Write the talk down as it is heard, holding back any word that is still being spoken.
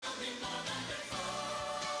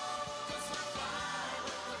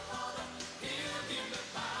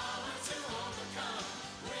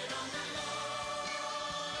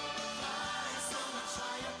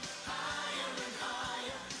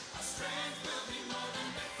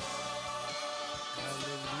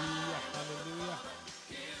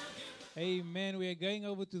Amen. We are going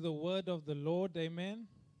over to the word of the Lord. Amen.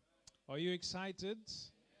 Are you excited?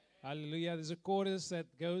 Hallelujah. There's a chorus that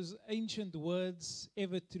goes, ancient words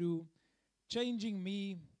ever true, changing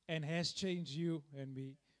me and has changed you and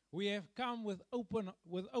me. We have come with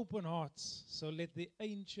open hearts. So let the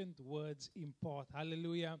ancient words impart.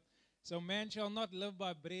 Hallelujah. So man shall not live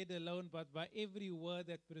by bread alone, but by every word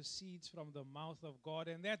that proceeds from the mouth of God.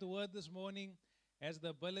 And that word this morning has the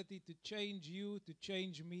ability to change you, to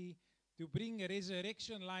change me, to bring a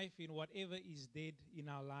resurrection life in whatever is dead in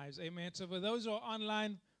our lives. Amen. So for those who are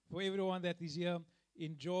online, for everyone that is here,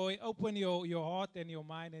 enjoy, open your heart and your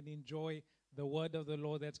mind and enjoy the word of the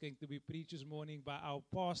Lord that's going to be preached this morning by our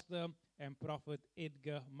pastor and prophet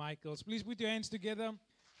Edgar Michaels. Please put your hands together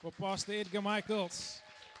for Pastor Edgar Michaels.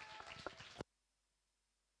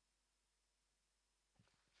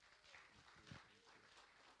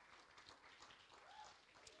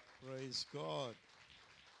 Praise God.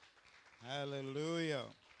 Hallelujah.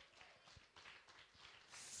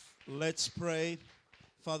 Let's pray.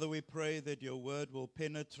 Father, we pray that your word will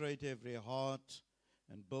penetrate every heart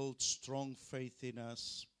and build strong faith in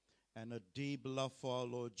us and a deep love for our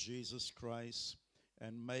Lord Jesus Christ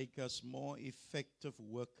and make us more effective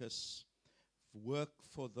workers. Work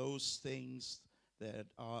for those things that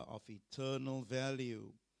are of eternal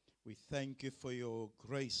value. We thank you for your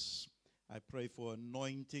grace. I pray for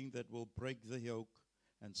anointing that will break the yoke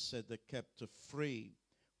and set the captive free.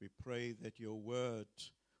 We pray that your word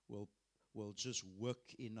will just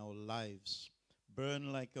work in our lives.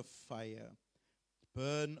 Burn like a fire.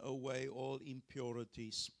 Burn away all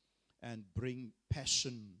impurities and bring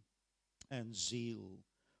passion and zeal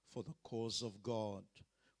for the cause of God.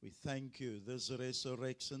 We thank you this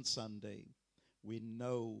Resurrection Sunday. We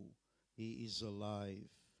know he is alive.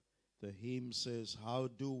 The hymn says, how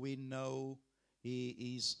do we know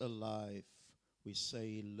he is alive? We say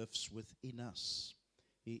he lives within us.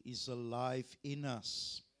 He is alive in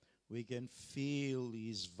us. We can feel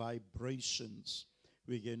his vibrations.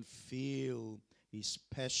 We can feel his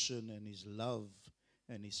passion and his love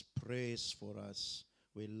and his praise for us.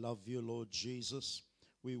 We love you, Lord Jesus.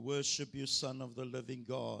 We worship you, Son of the living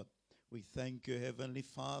God. We thank you, Heavenly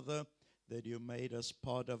Father, that you made us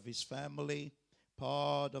part of his family,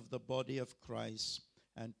 part of the body of Christ,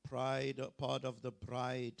 and part of the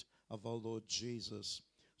bride of our Lord Jesus.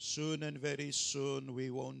 Soon and very soon we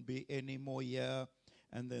won't be any more here,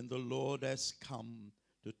 and then the Lord has come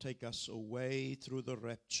to take us away through the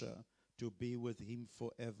rapture to be with him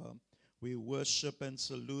forever. We worship and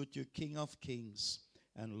salute you, King of Kings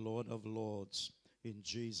and Lord of Lords. In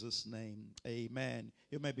Jesus' name, amen.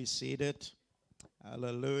 You may be seated.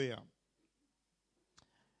 Hallelujah.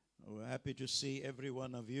 We're happy to see every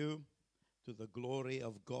one of you. To the glory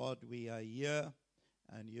of God, we are here,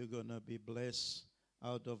 and you're going to be blessed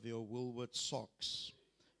out of your Woolworth socks.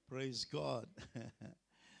 Praise God.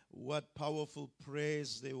 What powerful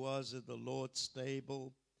praise there was at the Lord's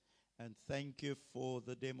table. And thank you for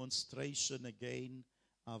the demonstration again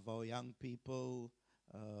of our young people,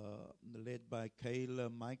 led by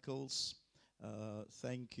Kayla Michaels.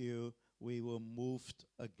 Thank you. We were moved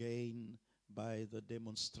again by the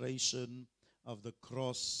demonstration of the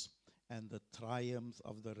cross and the triumph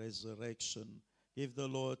of the resurrection. Give the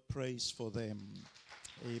Lord praise for them.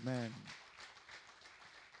 Amen.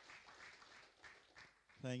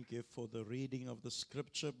 Thank you for the reading of the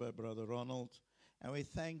scripture by Brother Ronald. And we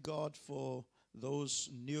thank God for those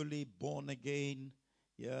newly born again.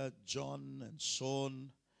 John and Sean.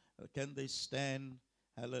 Can they stand?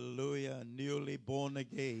 Hallelujah. Newly born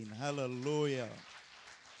again. Hallelujah.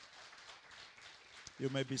 You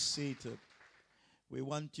may be seated. We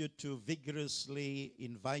want you to vigorously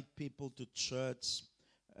invite people to church,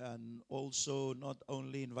 and also not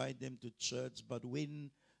only invite them to church, but win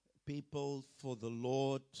people for the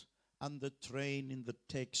Lord on the train, in the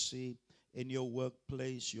taxi, in your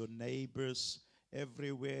workplace, your neighbors,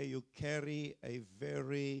 everywhere. You carry a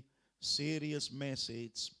very serious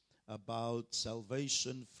message about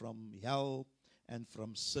salvation from hell and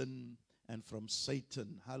from sin and from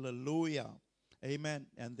Satan. Hallelujah. Amen.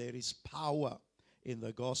 And there is power in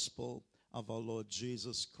the gospel of our Lord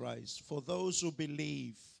Jesus Christ. For those who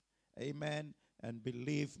believe, amen, and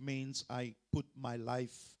believe means I put my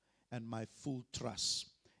life and my full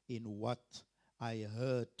trust in what I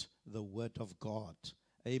heard the word of God.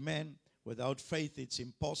 Amen. Without faith, it's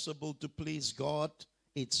impossible to please God.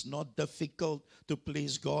 It's not difficult to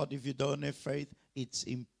please God if you don't have faith. It's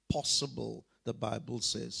impossible, the Bible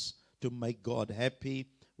says, to make God happy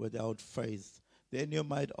without faith. Then you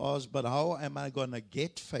might ask, but how am I going to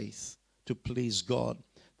get faith to please God?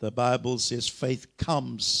 The Bible says faith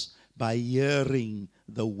comes by hearing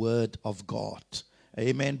the word of God.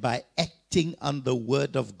 Amen. By acting on the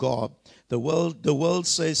word of God. The world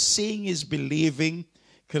says seeing is believing.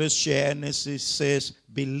 Christianity says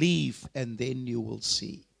believe and then you will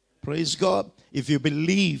see. Praise God. If you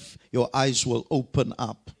believe, your eyes will open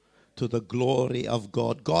up to the glory of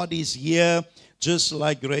God. God is here, just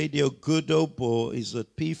like Radio Good Hope, or is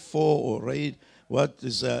it P4 or what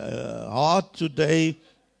is Heart Today,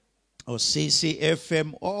 or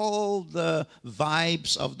CCFM. All the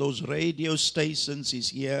vibes of those radio stations is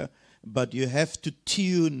here, but you have to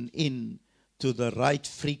tune in to the right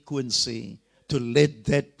frequency to let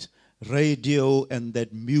that radio and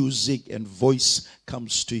that music and voice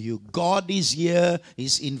comes to you. God is here.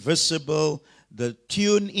 He's invisible. The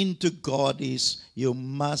tune into God is you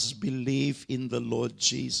must believe in the Lord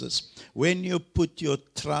Jesus. When you put your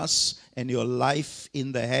trust and your life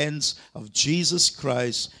in the hands of Jesus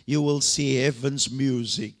Christ, you will see heaven's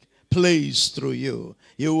music plays through you.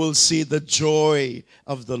 You will see the joy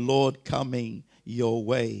of the Lord coming your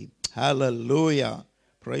way. Hallelujah.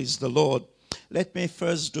 Praise the Lord. Let me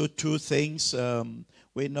first do two things.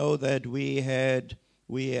 We know that we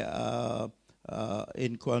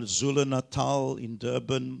in KwaZulu-Natal, in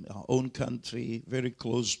Durban, our own country, very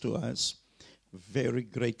close to us, very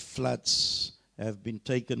great floods have been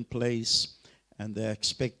taken place, and they're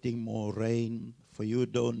expecting more rain. For you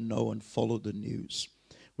don't know and follow the news.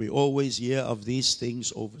 We always hear of these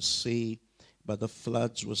things overseas, but the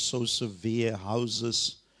floods were so severe,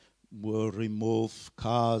 houses were removed,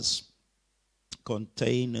 cars,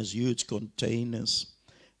 containers, huge containers,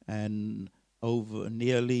 and over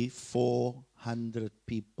nearly 400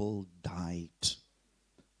 people died,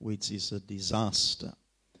 which is a disaster,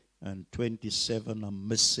 and 27 are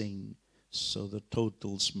missing, so the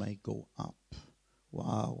totals may go up.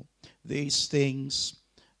 Wow. These things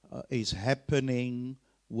is happening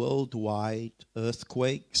worldwide.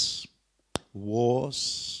 Earthquakes,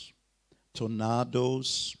 wars,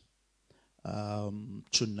 tornadoes,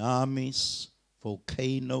 tsunamis,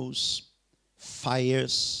 volcanoes,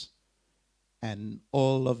 fires, and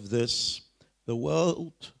all of this. The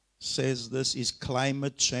world says this is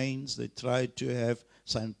climate change. They try to have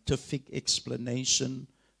scientific explanation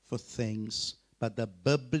for things, but the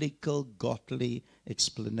biblical godly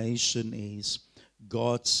explanation is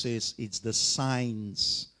God says it's the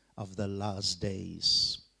signs of the last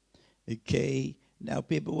days. Okay, now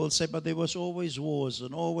people will say, but there was always wars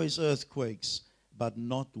and always earthquakes, but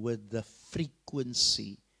not with the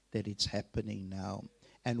frequency that it's happening now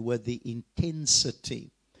and with the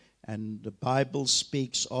intensity. And the Bible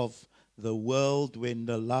speaks of the world when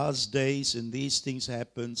the last days and these things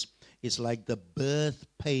happens, it's like the birth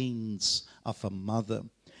pains of a mother.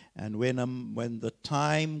 And when the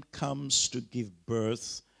time comes to give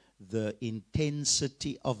birth, the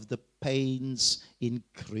intensity of the pains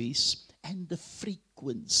increase and the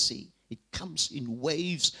frequency. It comes in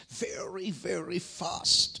waves very, very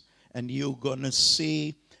fast. And you're going to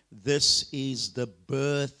see this is the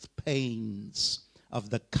birth pains of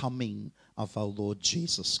the coming of our Lord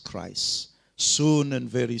Jesus Christ. Soon and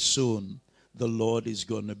very soon, the Lord is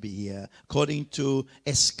going to be here. According to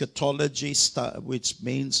eschatology, which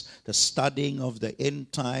means the studying of the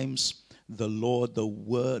end times, the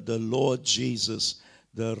Lord Jesus,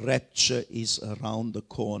 the rapture is around the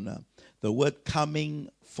corner. The word coming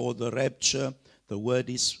for the rapture,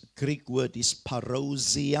 Greek word is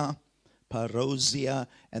parousia,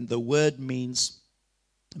 and the word means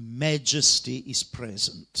majesty is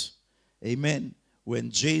present. Amen.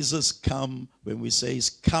 When Jesus comes, when we say he's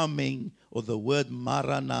coming, or the word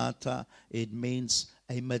Maranatha, it means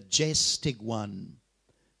a majestic one.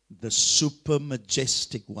 The super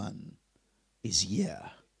majestic one is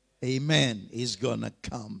here. Amen. He's going to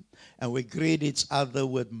come. And we greet each other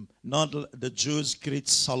with, not the Jews greet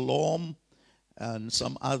Shalom and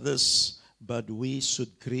some others, but we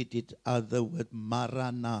should greet each other with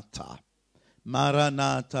Maranatha.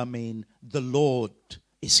 Maranatha means the Lord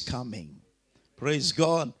is coming. Praise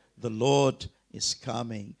God. The Lord is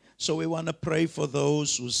coming. So we want to pray for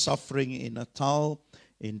those who are suffering in Natal,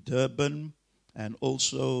 in Durban, and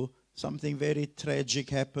also something very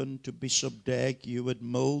tragic happened to Bishop Dag Hewitt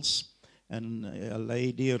Mills and a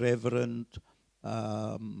lady, Reverend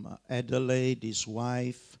Adelaide, his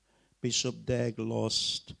wife. Bishop Dag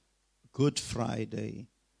lost Good Friday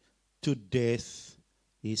to death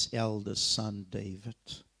his eldest son, David.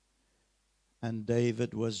 And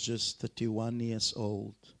David was just 31 years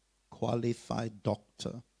old, qualified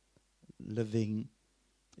doctor, living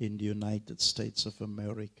in the United States of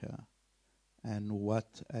America. And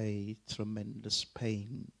what a tremendous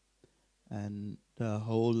pain. And the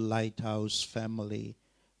whole Lighthouse family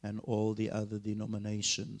and all the other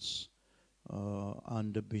denominations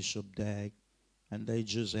under Bishop Dag. And they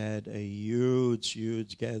just had a huge,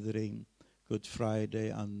 huge gathering Good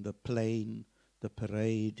Friday on the plain, the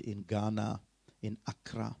parade in Ghana, in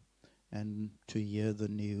Accra. And to hear the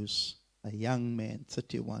news, a young man,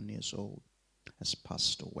 31 years old, has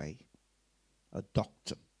passed away. A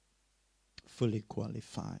doctor, fully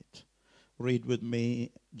qualified. Read with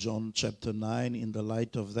me John chapter 9 in the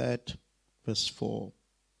light of that, verse 4.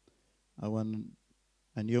 And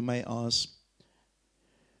you may ask,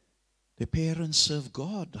 the parents serve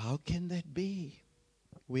God. How can that be?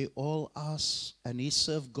 We all ask, and he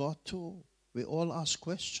served God too. We all ask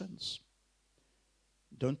questions.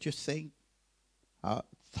 Don't you think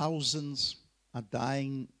thousands are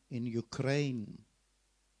dying in Ukraine?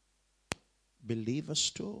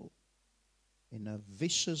 Believers too. In a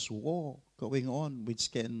vicious war going on,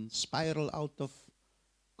 which can spiral out of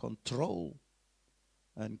control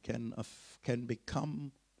and can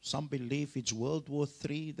become, some believe it's World War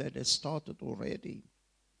III that has started already,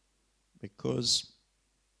 because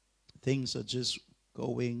things are just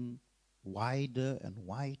going wider and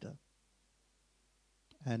wider.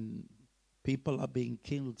 And people are being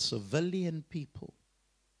killed, civilian people,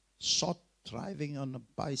 shot, driving on a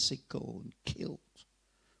bicycle and killed.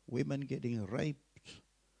 Women getting raped,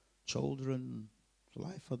 children,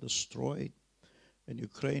 life are destroyed. And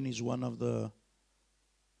Ukraine is one of the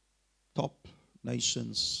top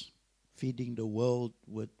nations feeding the world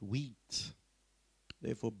with wheat.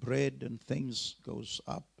 Therefore, bread and things goes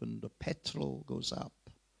up, and the petrol goes up.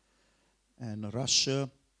 And Russia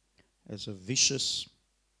has a vicious,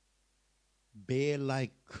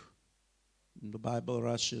 bear-like, in the Bible,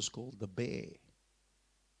 Russia is called the bear.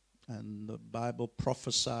 And the Bible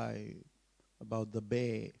prophesies about the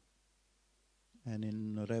bear. And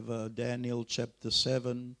in Daniel chapter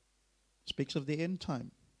 7, speaks of the end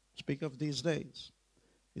time, speak of these days.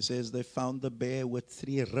 It says they found the bear with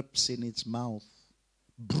 3 ribs in its mouth.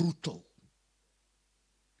 Brutal.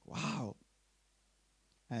 Wow.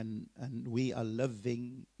 And we are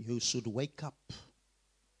living, you should wake up.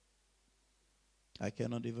 I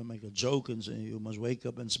cannot even make a joke and say you must wake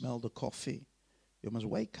up and smell the coffee. You must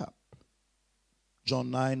wake up.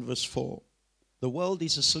 John 9 verse 4. The world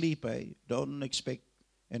is asleep, eh? Don't expect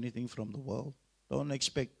anything from the world. Don't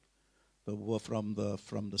expect from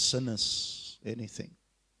the sinners anything.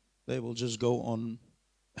 They will just go on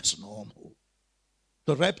as normal.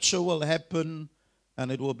 The rapture will happen,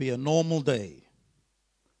 and it will be a normal day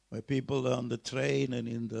where people are on the train and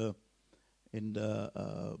in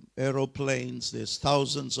the aeroplanes. There's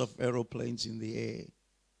thousands of aeroplanes in the air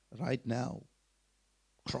right now,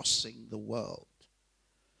 crossing the world.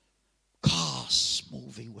 Cars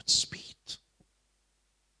moving with speed.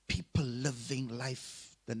 People living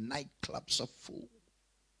life. The nightclubs are full.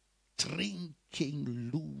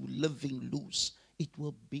 Drinking, living loose. It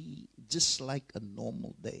will be just like a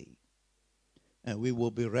normal day. And we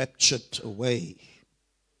will be raptured away.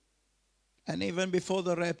 And even before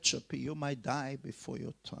the rapture, you might die before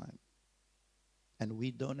your time. And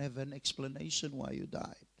we don't have an explanation why you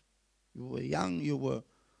died. You were young, you were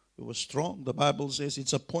strong. The Bible says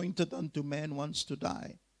it's appointed unto man once to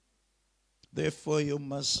die. Therefore, you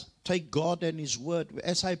must take God and His word.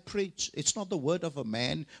 As I preach, it's not the word of a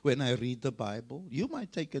man when I read the Bible. You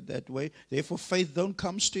might take it that way. Therefore, faith don't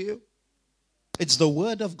come to you. It's the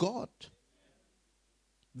word of God.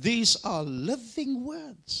 These are living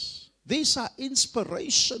words. These are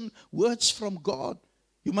inspiration words from God.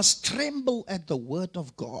 You must tremble at the word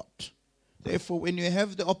of God. Therefore, when you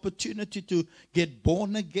have the opportunity to get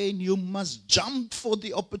born again, you must jump for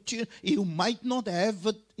the opportunity. You might not have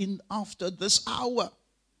it after this hour.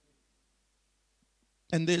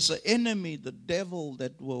 And there's an enemy, the devil,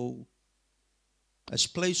 that has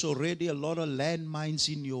placed already a lot of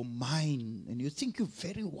landmines in your mind. And you think you're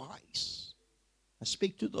very wise. I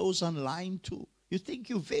speak to those online too. You think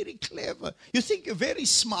you're very clever. You think you're very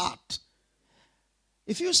smart.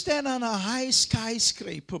 If you stand on a high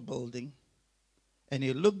skyscraper building and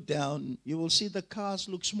you look down, you will see the cars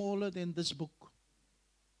look smaller than this book.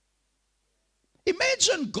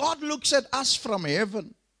 Imagine God looks at us from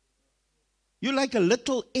heaven. You're like a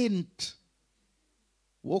little ant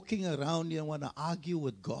walking around here and want to argue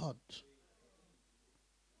with God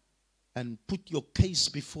and put your case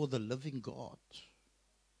before the living God.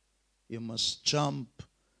 You must jump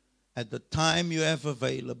at the time you have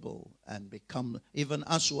available and become, even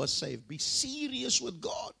us who are saved, be serious with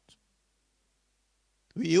God.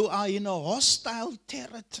 You are in a hostile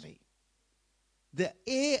territory. The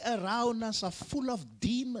air around us are full of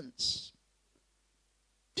demons.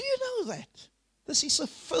 Do you know that? This is a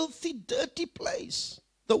filthy, dirty place.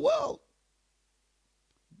 the world.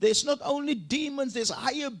 There's not only demons, there's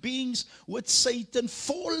higher beings with Satan,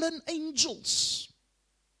 fallen angels.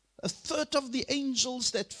 A third of the angels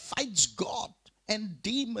that fights God and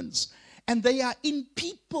demons. And they are in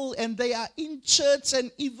people, and they are in church,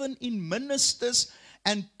 and even in ministers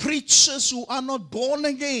and preachers who are not born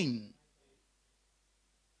again.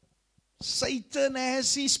 Satan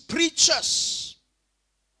has his preachers.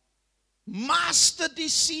 Master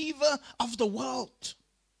deceiver of the world.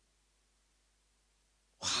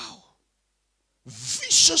 Wow.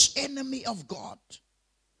 Vicious enemy of God.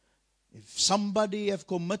 If somebody have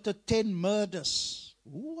committed 10 murders,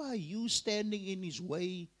 who are you standing in his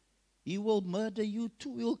way? He will murder you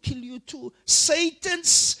too. He will kill you too.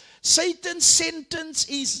 Satan's sentence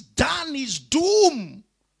is done. His doom.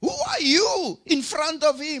 Who are you in front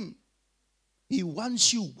of him? He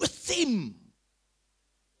wants you with him.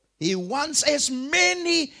 He wants as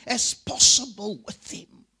many as possible with him.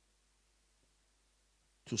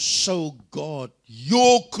 To show God,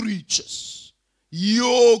 your creatures,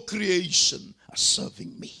 your creation are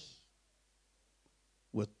serving me.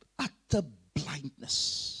 With utter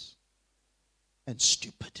blindness and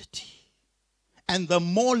stupidity. And the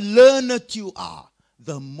more learned you are,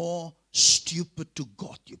 the more stupid to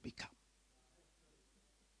God you become.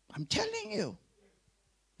 I'm telling you.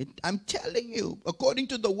 I'm telling you, according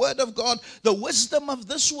to the word of God, the wisdom of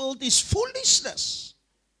this world is foolishness.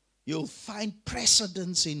 You'll find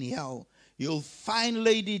precedents in hell. You'll find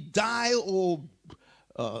Lady Di or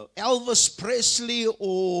Elvis Presley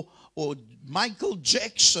or Michael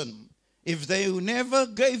Jackson. If they never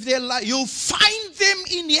gave their life, you'll find them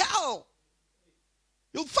in hell.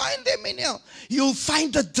 You'll find them in hell. You'll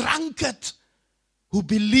find the drunkard who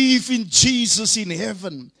believe in Jesus in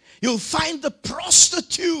heaven. You'll find the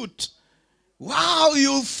prostitute. Wow,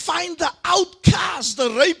 you'll find the outcast,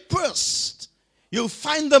 the rapist. You'll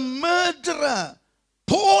find the murderer,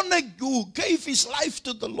 who gave his life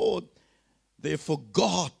to the Lord. Therefore,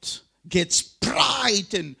 God gets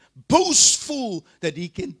pride and boastful that he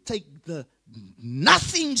can take the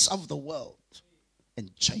nothings of the world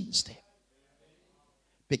and change them.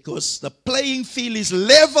 Because the playing field is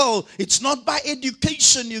level. It's not by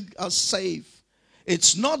education you are saved.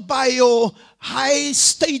 It's not by your high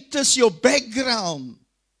status, your background.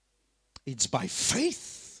 It's by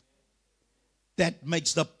faith that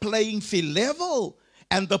makes the playing field level.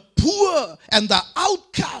 And the poor and the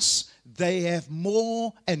outcasts, they have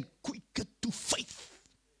more and quicker to faith.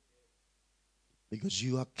 Because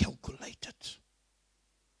you are calculated.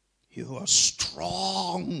 You are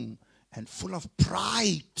strong and full of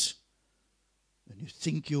pride. And you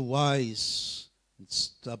think you're wise.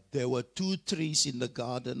 There were 2 trees in the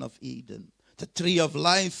Garden of Eden. The tree of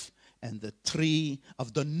life and the tree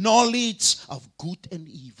of the knowledge of good and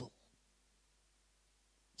evil.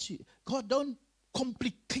 See, God don't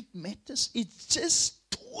complicate matters. It's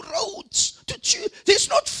just 2 roads to choose. There's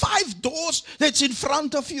not 5 doors that's in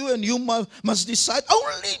front of you and you must decide.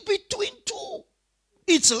 Only between 2.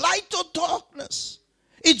 It's light or darkness.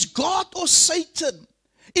 It's God or Satan.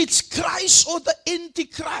 It's Christ or the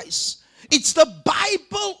Antichrist. It's the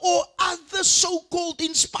Bible or other so-called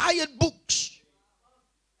inspired books.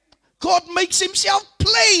 God makes himself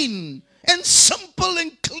plain and simple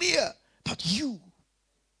and clear. But you're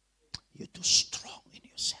too strong in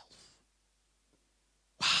yourself.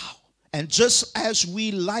 Wow. And just as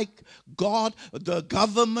we like God, the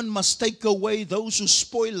government must take away those who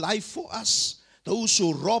spoil life for us. Those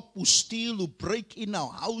who rob, who steal, who break in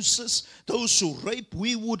our houses, those who rape,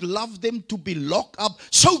 we would love them to be locked up.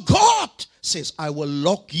 So God says, I will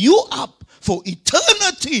lock you up for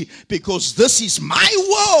eternity because this is my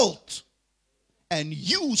world. And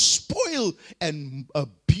you spoil and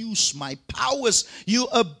abuse my powers. You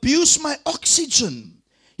abuse my oxygen.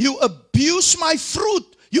 You abuse my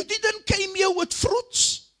fruit. You didn't came here with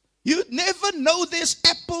fruits. You never know there's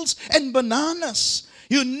apples and bananas.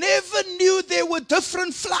 You never knew there were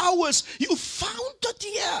different flowers. You found it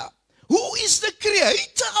here. Who is the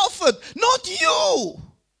creator of it? Not you.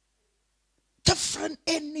 Different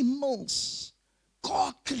animals.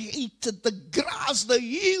 God created the grass, the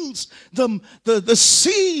hills, the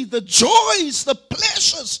sea, the joys, the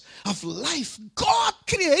pleasures of life. God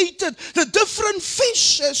created the different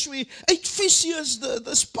fish as we ate fish here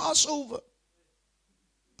this Passover.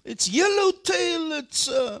 It's yellowtail, it's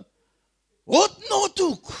what not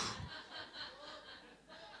ook.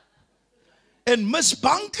 And Miss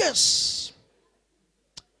Bunkers.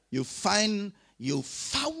 You found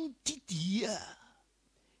it here.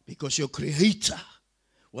 Because your Creator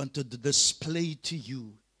wanted to display to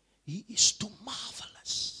you. He is too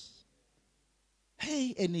marvelous.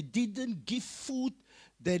 Hey, and He didn't give food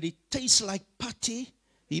that it tastes like patti.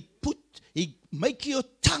 He make your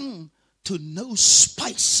tongue to know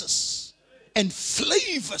spices and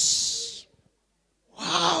flavors.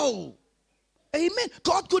 Wow. Amen.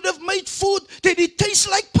 God could have made food that it tastes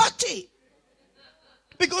like patti.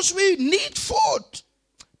 Because we need food.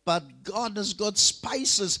 But God has got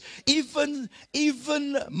spices. Even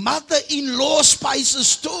mother-in-law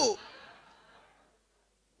spices too.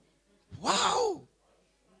 Wow.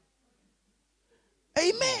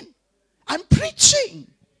 Amen. I'm preaching.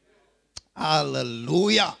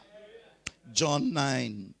 Hallelujah. John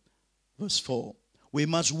 9, verse 4. We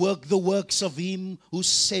must work the works of him who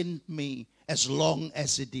sent me as long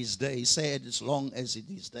as it is day. Say it, as long as it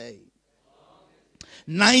is day.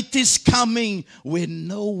 Night is coming when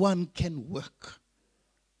no one can work.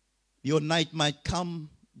 Your night might come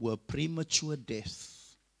with premature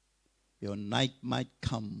death. Your night might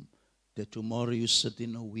come that tomorrow you sit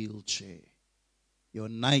in a wheelchair. Your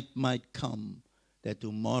night might come that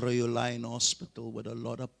tomorrow you lie in hospital with a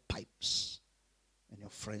lot of pipes and your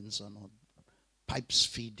friends are not pipes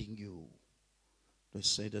feeding you. They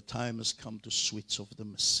say the time has come to switch off the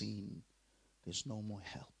machine. There's no more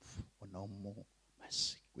help or no more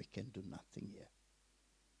mercy. We can do nothing here.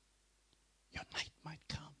 Your night might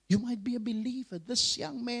come. You might be a believer. This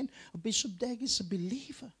young man, Bishop Dag, is a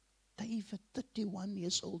believer. David, 31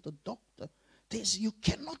 years old, a doctor. You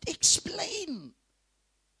cannot explain.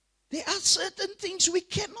 There are certain things we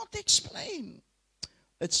cannot explain.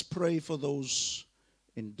 Let's pray for those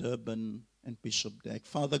in Durban and Bishop Dag.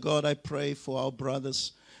 Father God, I pray for our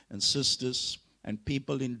brothers and sisters and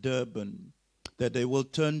people in Durban that they will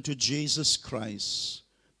turn to Jesus Christ.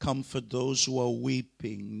 Comfort those who are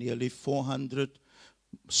weeping. Nearly 400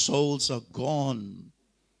 souls are gone.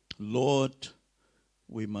 Lord,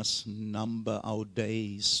 we must number our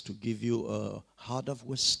days to give you a heart of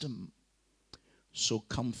wisdom. So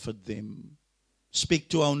comfort them. Speak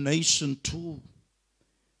to our nation too,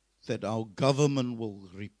 that our government will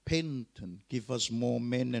repent and give us more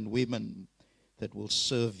men and women that will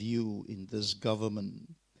serve you in this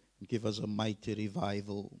government and give us a mighty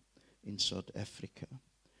revival in South Africa.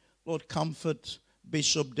 Lord, comfort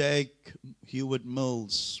Bishop Dag Hewitt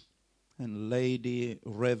Mills and Lady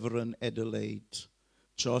Reverend Adelaide,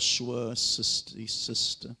 Joshua, his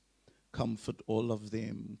sister. Comfort all of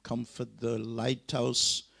them. Comfort the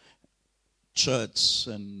Lighthouse Church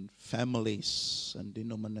and families and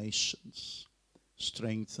denominations.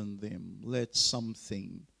 Strengthen them. Let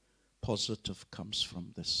something positive comes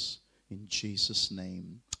from this. In Jesus'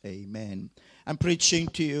 name, amen. I'm preaching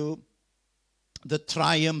to you the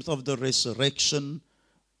triumph of the resurrection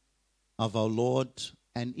of our Lord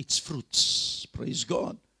and its fruits. Praise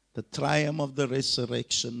God. The triumph of the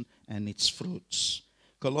resurrection and its fruits.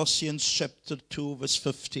 Colossians chapter 2 verse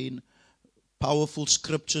 15. Powerful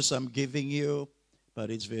scriptures I'm giving you,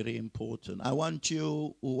 but it's very important. I want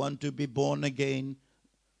you who want to be born again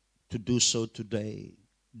to do so today.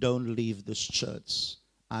 Don't leave this church.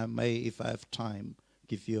 I may, if I have time,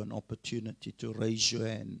 give you an opportunity to raise your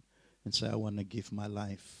hand and say, I want to give my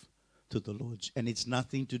life to the Lord. And it's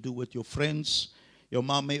nothing to do with your friends, your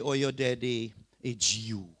mommy or your daddy. It's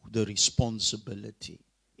you, the responsibility.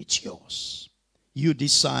 It's yours. You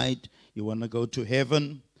decide you want to go to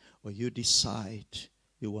heaven or you decide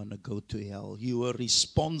you want to go to hell. You are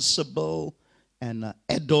responsible and an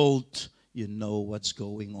adult. You know what's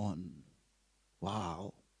going on.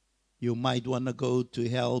 Wow. You might want to go to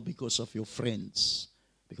hell because of your friends,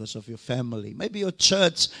 because of your family, maybe your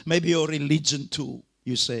church, maybe your religion too.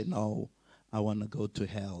 You say, no, I want to go to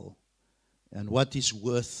hell. And what is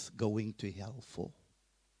worth going to hell for?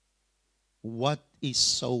 What is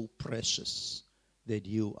so precious that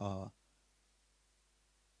you are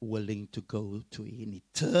willing to go to an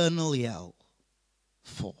eternal hell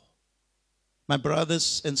for? My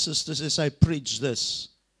brothers and sisters, as I preach this,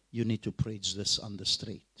 you need to preach this on the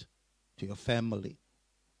street, to your family,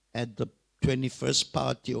 at the 21st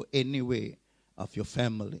party or anywhere of your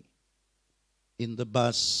family, in the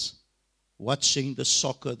bus, watching the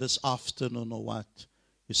soccer this afternoon or what.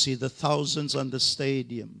 You see the thousands on the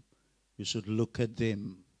stadium. You should look at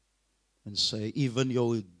them and say, even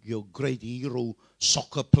your great hero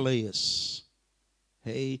soccer players.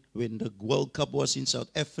 Hey, when the World Cup was in South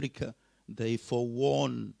Africa, they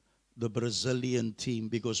forewarned the Brazilian team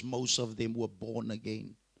because most of them were born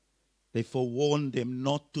again. They forewarned them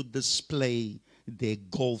not to display their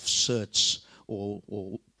golf shirts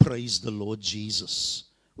or praise the Lord Jesus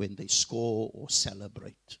when they score or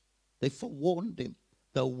celebrate. They forewarned them.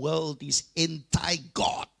 The world is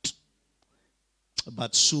anti-God.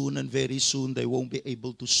 But soon and very soon they won't be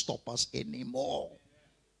able to stop us anymore.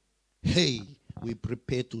 Hey, we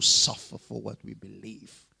prepare to suffer for what we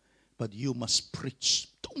believe. But you must preach.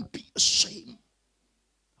 Don't be ashamed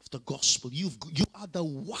of the gospel. You are the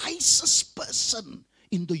wisest person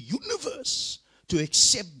in the universe to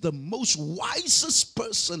accept the most wisest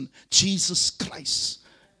person, Jesus Christ,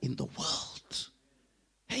 in the world.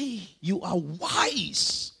 Hey, you are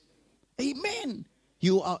wise. Amen.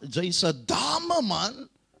 You are, jy's 'n dame, man.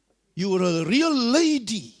 You are a real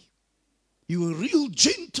lady. You are a real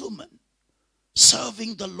gentleman.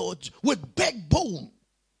 Serving the Lord with backbone.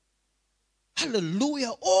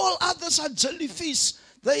 Hallelujah. All others are jellyfish.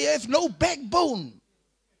 They have no backbone.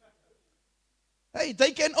 Hey,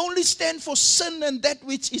 they can only stand for sin and that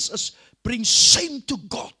which is brings shame to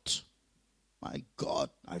God. My God,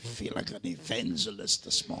 I feel like an evangelist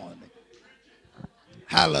this morning.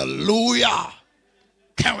 Hallelujah.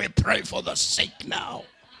 Can we pray for the sick now?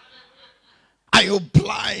 Are you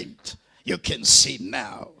blind? You can see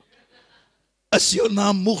now. As jy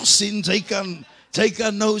na moeg sien, jy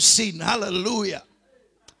kan nou sien. Hallelujah.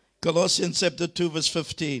 Colossians chapter 2 verse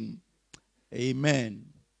 15. Amen.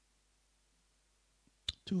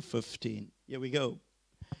 2:15. Here we go.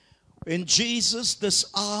 When Jesus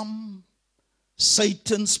disarmed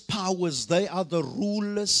Satan's powers, they are the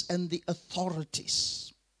rulers and the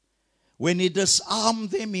authorities. When he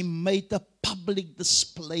disarmed them, he made a public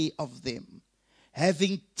display of them,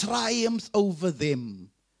 having triumphed over them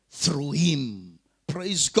through him.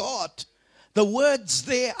 Praise God. The words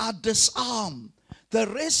there are disarmed. The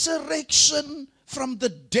resurrection from the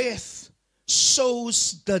death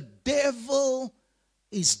shows the devil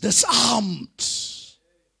is disarmed.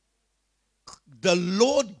 The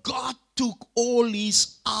Lord God took all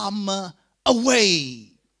his armor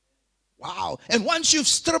away. Wow. And once you've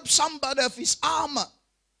stripped somebody of his armor,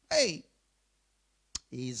 hey,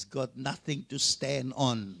 he's got nothing to stand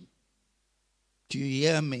on. Do you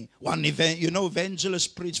hear me? Evangelists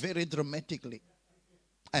preach very dramatically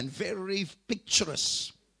and very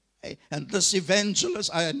picturesque. Hey, and this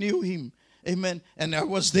evangelist, I knew him. Amen. And I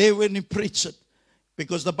was there when he preached it.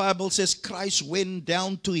 Because the Bible says Christ went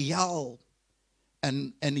down to hell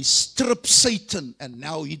and he stripped Satan. And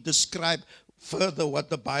now he described further what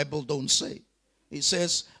the Bible don't say. He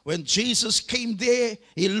says, when Jesus came there,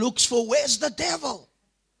 he looks for, where's the devil?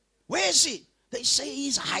 Where is he? They say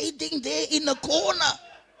he's hiding there in a corner.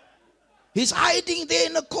 He's hiding there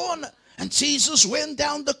in a corner. And Jesus went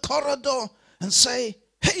down the corridor and say,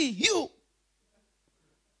 hey, you.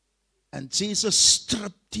 And Jesus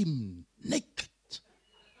stripped him naked.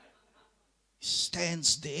 He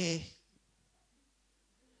stands there.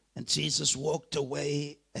 And Jesus walked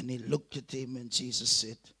away and he looked at him and Jesus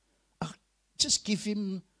said, just give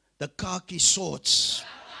him the khaki shorts.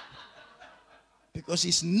 Because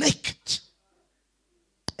he's naked.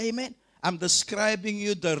 Amen. I'm describing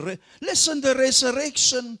you the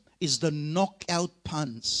resurrection is the knockout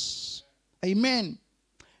punch. Amen.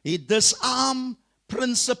 He disarmed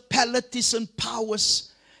principalities and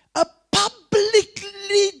powers. A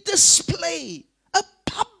publicly display. A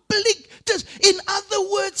public, in other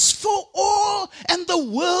words, for all and the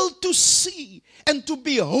world to see and to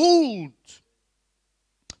behold.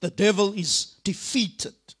 The devil is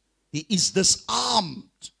defeated. He is disarmed.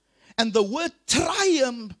 And the word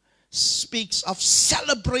triumph speaks of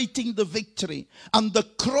celebrating the victory. On the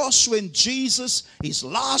cross when Jesus, his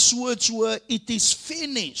last words were, it is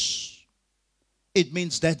finished. It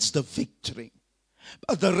means that's the victory.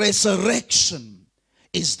 But the resurrection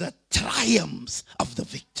is the triumph of the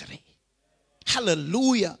victory.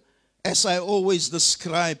 Hallelujah. As I always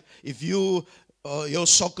describe, if your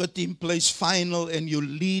soccer team plays final and you're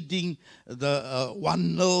leading the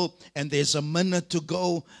 1-0 and there's a minute to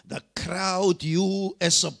go, the crowd, you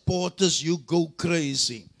as supporters, you go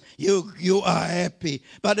crazy. You are happy.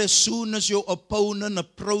 But as soon as your opponent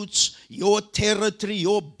approaches your territory,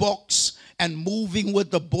 your box, and moving with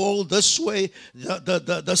the ball this way,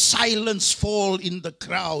 the silence fall in the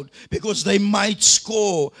crowd because they might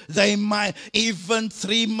score. They might, even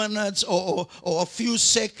 3 minutes or a few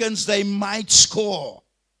seconds, they might score.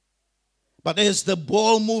 But as the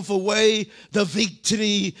ball move away, the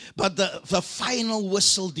victory, but the final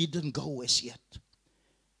whistle didn't go as yet.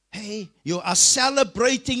 Hey, you are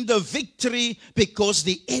celebrating the victory because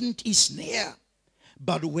the end is near.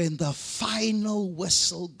 But when the final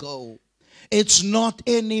whistle goes, it's not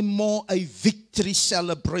anymore a victory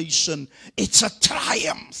celebration. It's a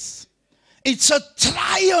triumph. It's a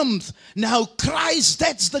triumph. Now Christ,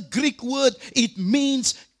 that's the Greek word. It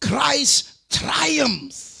means Christ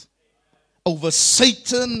triumphs over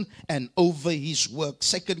Satan and over his work.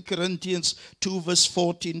 2 Corinthians 2 verse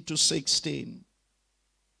 14 to 16.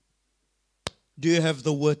 Do you have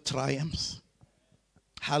the word triumph?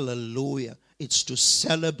 Hallelujah. It's to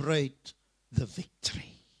celebrate the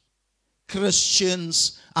victory.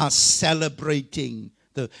 Christians are celebrating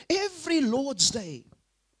every Lord's Day.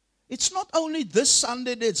 It's not only this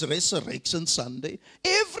Sunday that's Resurrection Sunday.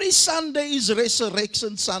 Every Sunday is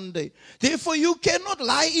Resurrection Sunday. Therefore, you cannot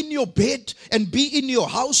lie in your bed and be in your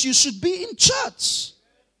house. You should be in church.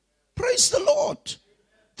 Praise the Lord.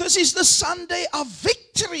 This is the Sunday of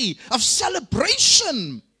victory, of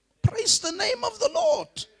celebration. Praise the name of the Lord.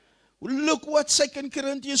 Look what 2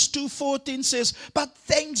 Corinthians 2:14 says. But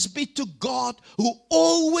thanks be to God who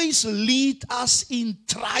always lead us in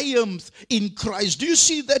triumph in Christ. Do you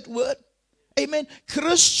see that word? Amen.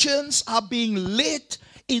 Christians are being led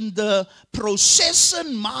in the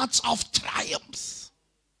procession march of triumph.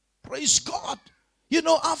 Praise God. You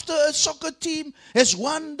know, after a soccer team has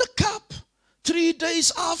won the cup, 3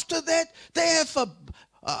 days after that, they have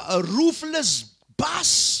a roofless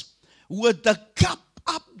bus with the cup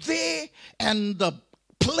up there, and the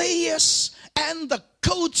players and the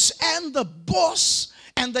coach and the boss,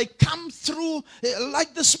 and they come through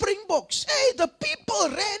like the Springboks. Hey, the people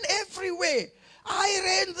ran everywhere. I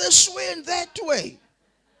ran this way and that way.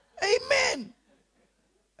 Amen.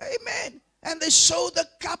 Amen. And they show the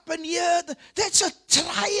cup, and here, that's a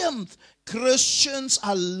triumph. Christians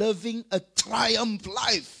are living a triumph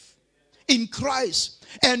life in Christ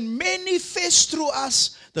and manifest through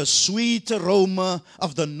us the sweet aroma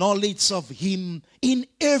of the knowledge of Him in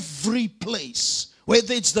every place.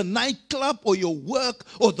 Whether it's the nightclub or your work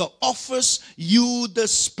or the office, you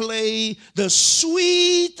display the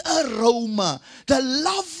sweet aroma, the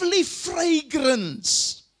lovely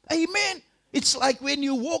fragrance. Amen. It's like when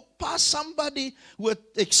you walk past somebody with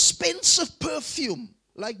expensive perfume,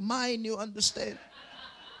 like mine, you understand.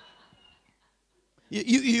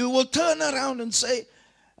 You will turn around and say,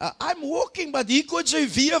 I'm walking, but he could say,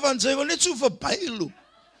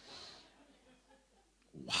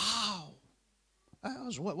 wow. I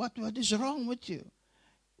asked, what is wrong with you?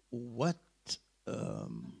 What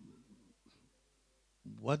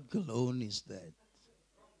cologne is that?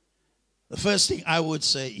 The first thing I would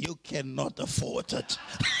say, you cannot afford it.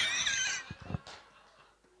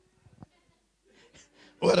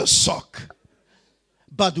 What a shock.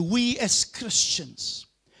 But we as Christians,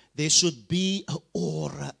 there should be an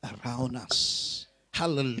aura around us.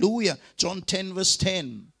 Hallelujah. John 10 verse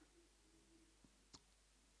 10.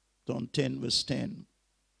 John 10 verse 10.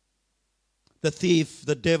 The thief,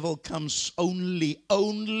 the devil, comes only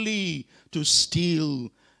to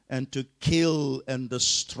steal and to kill and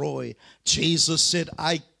destroy. Jesus said,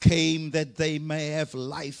 I came that they may have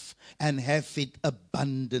life and have it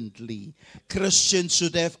abundantly. Christians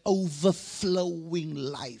should have overflowing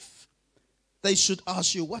life. They should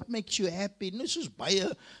ask you, what makes you happy? Nou soos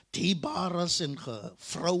baie diebares en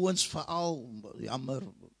vrouens veral, jammer,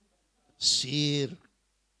 seer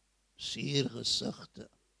gesigte.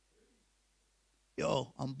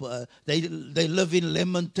 They live in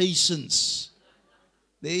Lamentations.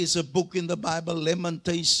 There is a book in the Bible,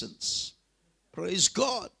 Lamentations. Praise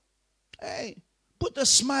God. Hey, put a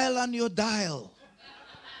smile on your dial.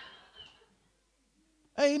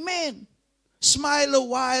 Amen. Smile a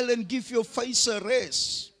while and give your face a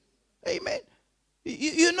rest. Amen.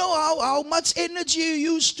 You know how much energy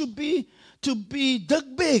you used to be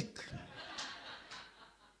dig big.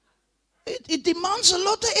 It demands a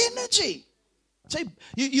lot of energy. Say,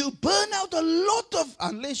 you burn out a lot of,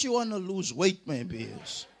 unless you want to lose weight maybe.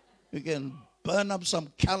 Yes. You can burn up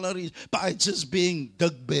some calories by just being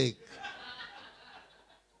dig big.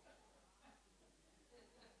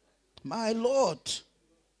 My Lord.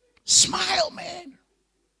 Smile, man.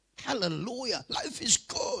 Hallelujah. Life is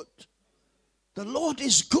good. The Lord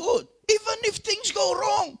is good. Even if things go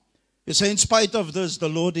wrong. You say, in spite of this, the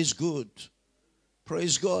Lord is good.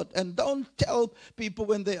 Praise God. And don't tell people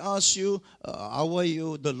when they ask you, how are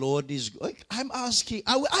you? The Lord is good. I'm asking.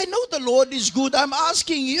 I know the Lord is good. I'm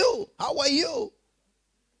asking you. How are you?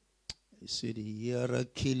 He said, you're a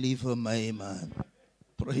killie for me, man.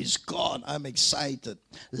 Praise God. I'm excited.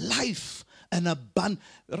 Life and abundance.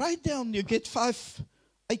 Write down, you get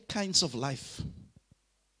 8 kinds of life.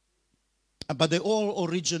 But they all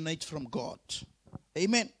originate from God.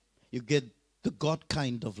 Amen. You get the God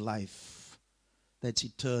kind of life. That's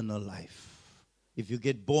eternal life. If you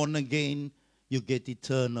get born again, you get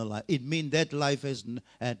eternal life. It means that life has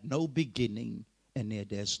had no beginning and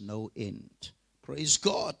it has no end. Praise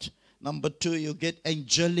God. Number 2, you get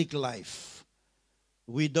angelic life.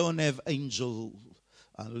 We don't have angel,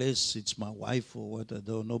 unless it's my wife or what, I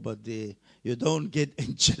don't know, but you don't get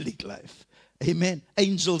angelic life. Amen.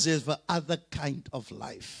 Angels have other kind of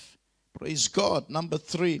life. Praise God. Number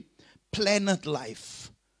 3, planet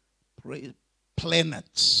life.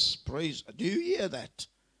 Planets. Praise. Do you hear that?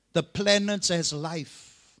 The planets has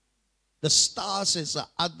life. The stars has a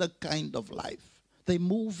other kind of life. They're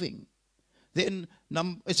moving. Then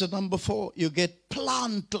it's a number 4. You get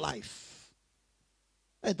plant life.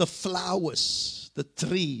 The flowers, the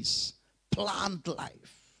trees, plant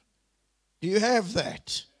life. Do you have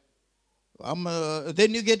that?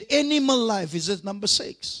 Then you get animal life. Is it number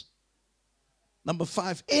 6? Number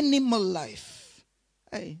 5, animal life.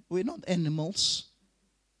 Hey, we're not animals.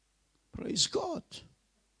 Praise God.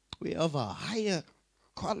 We have a higher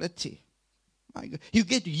quality. My God. You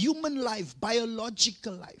get human life,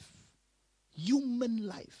 biological life, human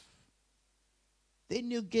life.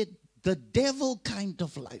 Then you get the devil kind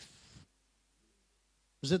of life.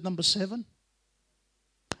 Is that number 7?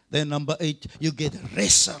 Then number 8, you get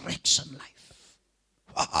resurrection life.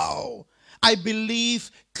 Wow. I believe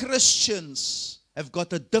Christians have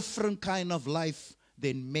got a different kind of life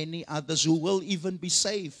than many others who will even be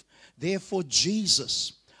saved. Therefore,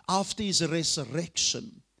 Jesus, after his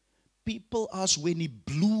resurrection, people ask when he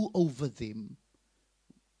blew over them,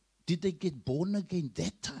 did they get born again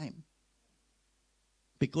that time?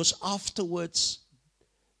 Because afterwards,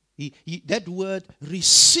 that word,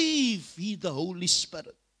 receive ye the Holy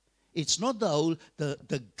Spirit. It's not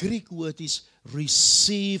the Greek word is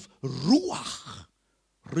receive ruach.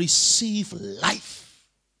 Receive life.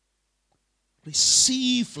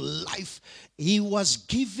 Receive life. He was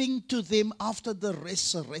giving to them after the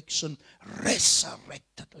resurrection,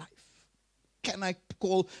 resurrected life. Can I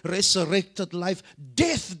call resurrected life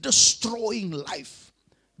death-destroying life?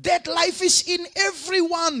 That life is in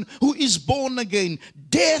everyone who is born again.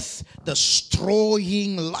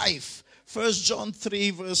 Death-destroying life. 1 John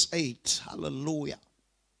 3 verse 8. Hallelujah.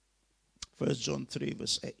 1 John 3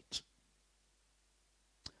 verse 8.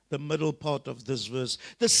 The middle part of this verse.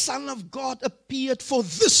 The Son of God appeared for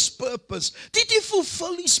this purpose. Did he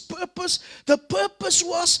fulfill his purpose? The purpose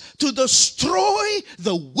was to destroy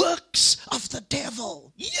the works of the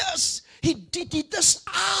devil. Yes, he did. He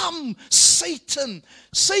disarmed Satan.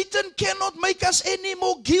 Satan cannot make us any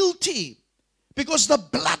more guilty because the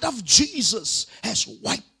blood of Jesus has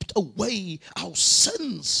wiped away our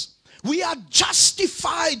sins. We are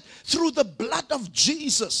justified through the blood of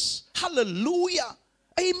Jesus. Hallelujah.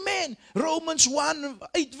 Amen. Romans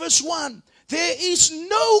 8 verse 1. There is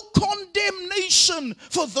no condemnation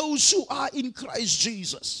for those who are in Christ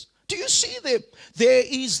Jesus. Do you see there?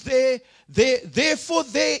 Therefore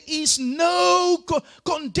there is no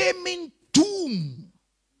condemning doom.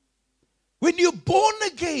 When you're born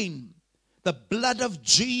again, the blood of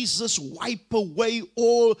Jesus wipe away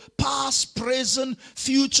all past, present,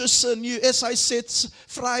 future sin. As I said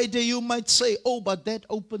Friday, you might say, oh, but that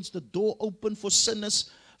opens the door open for sinners,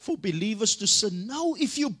 for believers to sin. No,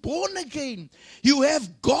 if you're born again, you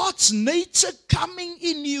have God's nature coming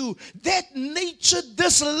in you. That nature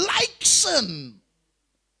dislikes sin.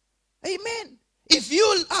 Amen. If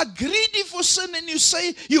you are greedy for sin and you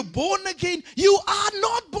say you're born again, you are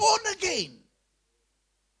not born again.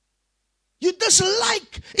 You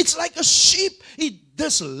dislike, it's like a sheep, it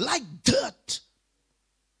dislikes dirt.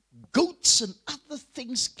 Goats and other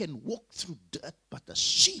things can walk through dirt, but a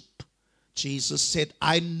sheep, Jesus said,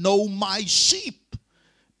 I know my sheep,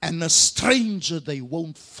 and a stranger they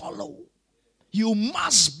won't follow. You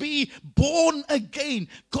must be born again.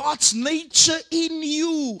 God's nature in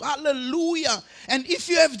you. Hallelujah. And if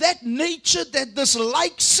you have that nature that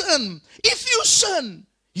dislikes sin, if you sin,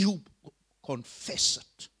 you confess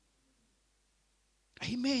it.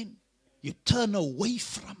 Amen. You turn away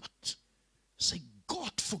from it. Say,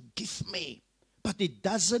 God, forgive me. But it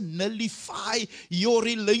doesn't nullify your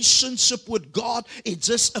relationship with God. It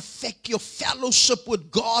just affects your fellowship with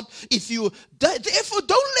God. Therefore,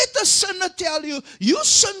 don't let the sinner tell you, you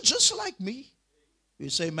sin just like me. You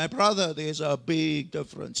say, my brother, there's a big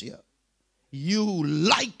difference here. You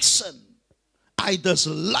like sin. I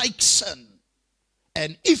dislike sin.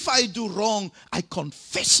 And if I do wrong, I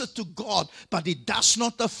confess it to God. But it does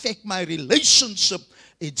not affect my relationship.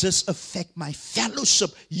 It just affects my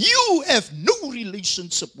fellowship. You have no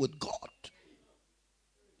relationship with God.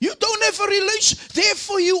 You don't have a relationship.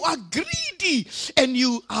 Therefore, you are greedy and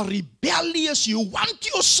you are rebellious. You want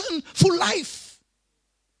your sin for life.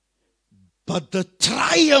 But the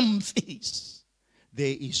triumph is,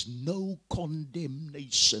 there is no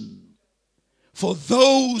condemnation for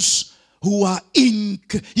those who are in.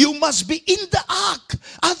 You must be in the ark.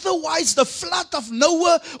 Otherwise, the flood of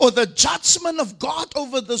Noah or the judgment of God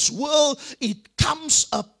over this world, it comes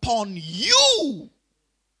upon you.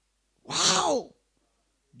 Wow. 'Wow.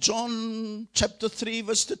 John chapter 3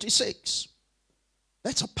 verse 36.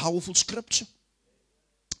 That's a powerful scripture.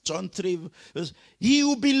 John 3, verse, he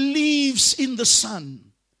who believes in the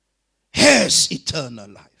Son has eternal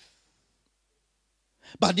life.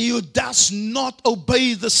 But he who does not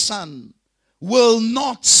obey the Son will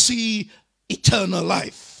not see eternal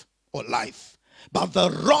life or life. But the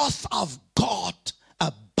wrath of God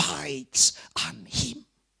abides on him.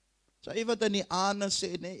 So jy wat in die aande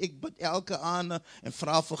sê, nee, ek bid elke aande en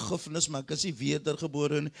vra vergifnis, maar ek is nie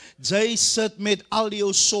wedergebore nie. Jy sit met al jou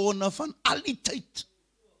sonde van al die tyd.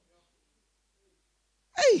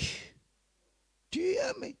 Hey, do you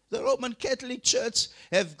hear me? The Roman Catholic Church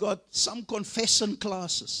have got some confession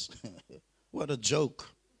classes. What a joke.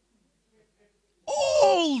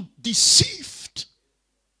 All deceived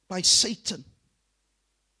by Satan.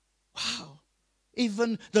 Wow.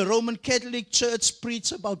 Even the Roman Catholic Church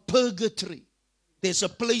preaches about purgatory. There's a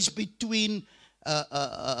place between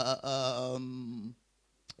heaven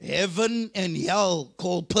and hell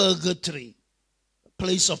called purgatory. A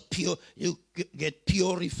place of pure, you get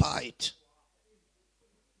purified.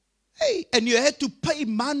 Hey, and you had to pay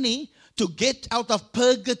money to get out of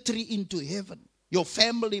purgatory into heaven. Your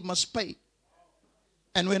family must pay.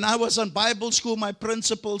 And when I was on Bible school, my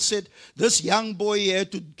principal said, this young boy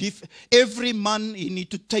had to give, every month he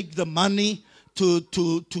need to take the money to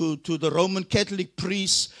the Roman Catholic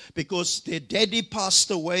priest because their daddy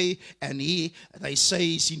passed away and they say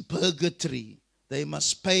he's in purgatory. They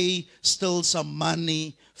must pay still some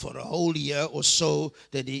money for a whole year or so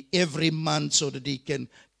that every month so that he can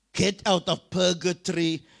get out of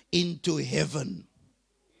purgatory into heaven.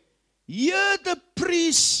 Here the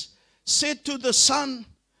priest said to the son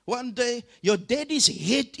one day, your daddy's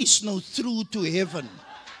head is now through to heaven.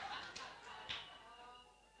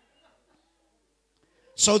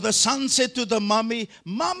 So the son said to the mommy,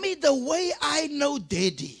 Mommy, the way I know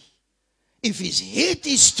daddy, if his head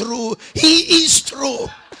is true, he is true.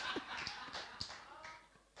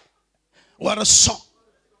 What a song.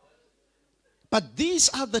 But these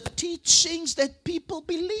are the teachings that people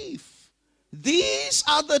believe. These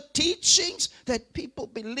are the teachings that people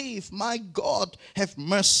believe. My God, have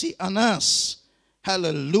mercy on us.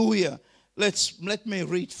 Hallelujah. Let me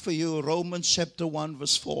read for you Romans chapter 1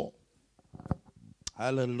 verse 4.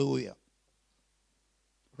 Hallelujah.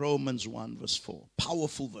 Romans 1 verse 4.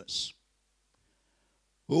 Powerful verse.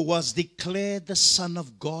 Who was declared the Son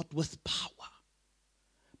of God with power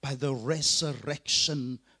by the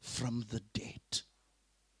resurrection from the dead.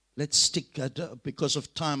 Let's stick at, because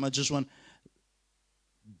of time, I just want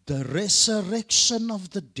the resurrection of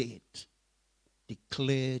the dead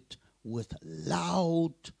declared with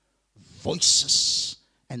loud voices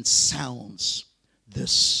and sounds.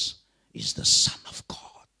 This is the Son of God.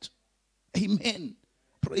 Amen.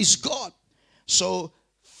 Praise God. So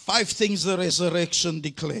 5 things the resurrection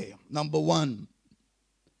declare. Number 1,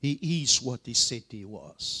 he is what he said he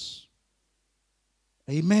was.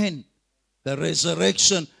 Amen. The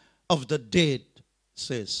resurrection of the dead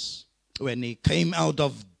says, when he came out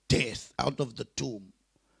of death, out of the tomb,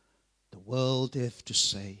 the world have to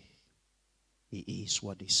say, he is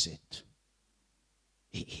what he said.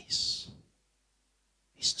 He is.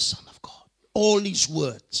 He's the Son of God. All his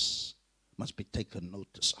words must be taken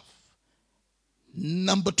notice of.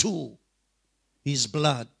 Number 2, his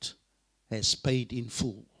blood has paid in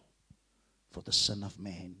full for the Son of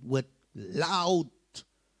Man. With loud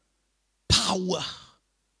power,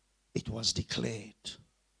 it was declared.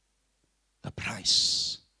 The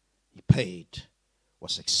price he paid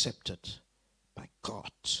was accepted by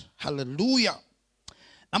God. Hallelujah.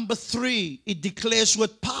 Number 3, it declares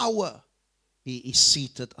with power, he is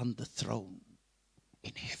seated on the throne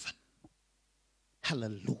in heaven.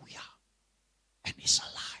 Hallelujah. And he's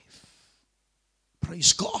alive.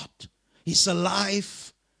 Praise God. He's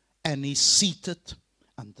alive and he's seated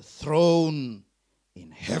on the throne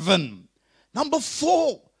in heaven. Number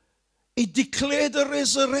 4, it declared the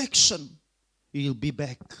resurrection. He'll be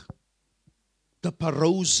back. The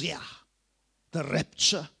parousia, the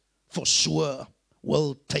rapture for sure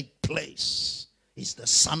will take place. He's the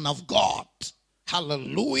Son of God.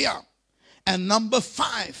 Hallelujah. And number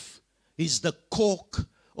 5 is the cork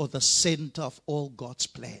or the center of all God's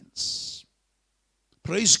plans.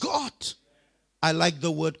 Praise God. I like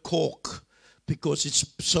the word cork because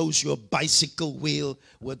it shows you a bicycle wheel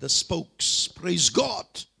with the spokes. Praise God.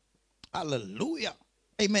 Hallelujah.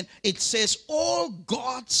 Amen. It says all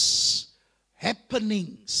God's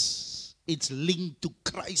happenings, it's linked to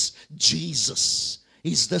Christ Jesus.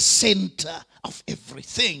 He's the center of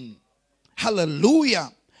everything. Hallelujah.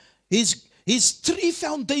 His 3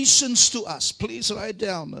 foundations to us. Please write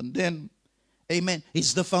down. And then, amen.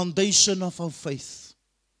 It's the foundation of our faith.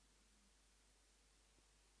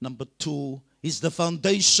 Number 2 is the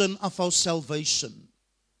foundation of our salvation.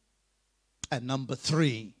 And number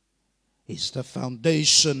 3 is the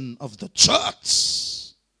foundation of the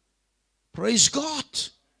church. Praise God.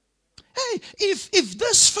 Hey, if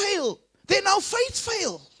this fail, then our faith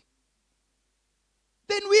fail.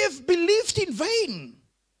 Then we have believed in vain.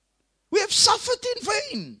 We have suffered in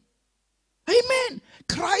vain. Amen.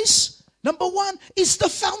 Christ, number 1, is the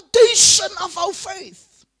foundation of our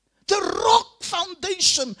faith. The rock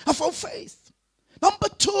foundation of our faith. Number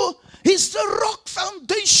 2 is the rock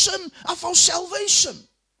foundation of our salvation.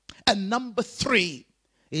 And number 3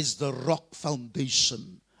 is the rock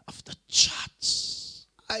foundation of the church.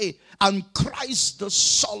 On Christ the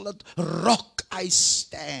solid rock I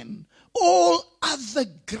stand. All other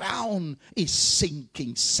ground is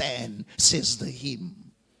sinking sand, says the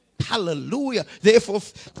hymn. Hallelujah. Therefore,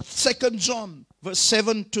 2 John, verse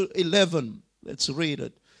 7 to 11. Let's read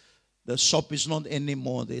it. The shop is not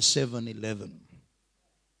anymore. There's 7-Eleven.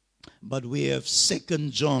 But we have 2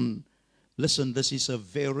 John. Listen, this is a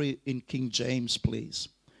very, in King James, please.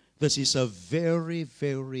 This is a very,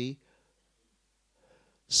 very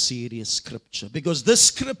serious scripture, because this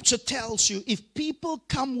scripture tells you if people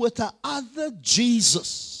come with a other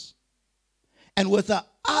Jesus and with a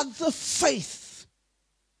other faith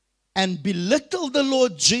and belittle the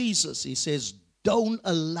Lord Jesus, he says, don't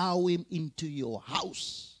allow him into your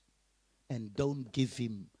house and don't give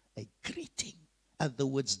him a greeting. In other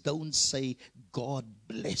words, don't say God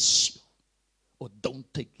bless you or don't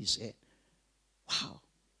take his hand. Wow.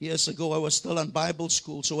 Years ago, I was still in Bible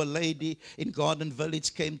school, so a lady in Garden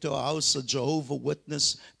Village came to our house, a Jehovah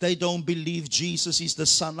Witness. They don't believe Jesus is the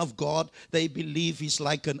Son of God. They believe he's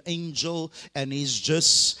like an angel and he's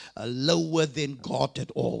just lower than God at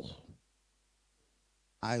all.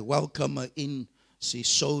 I welcome her in. She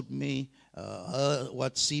showed me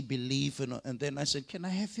what she believed, and then I said, "Can I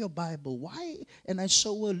have your Bible?" "Why?" And I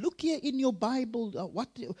show her, "Look here in your Bible.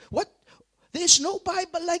 What? There's no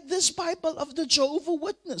Bible like this Bible of the Jehovah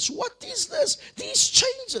Witness. What is this? These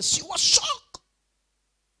changes." She was shocked.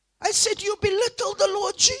 I said, "You belittle the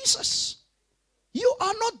Lord Jesus. You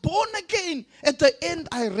are not born again." At the end,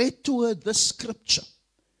 I read to her this scripture.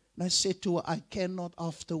 And I said to her, "I cannot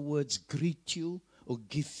afterwards greet you or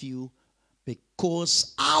give you,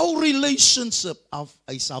 because our relationship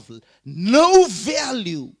is of no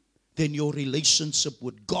value than your relationship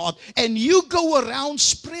with God. And you go around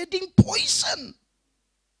spreading poison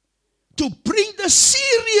to bring the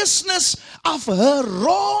seriousness of her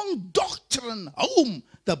wrong doctrine home."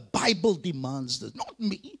 The Bible demands this, not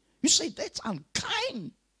me. You say that's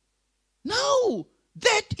unkind. No,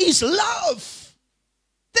 that is love.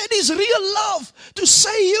 That is real love. To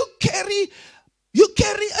say you carry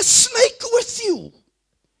a snake with you.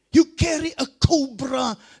 You carry a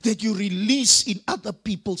cobra that you release in other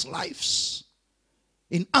people's lives.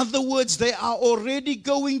 In other words, they are already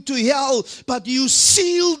going to hell, but you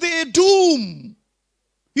seal their doom.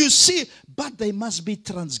 You see, but they must be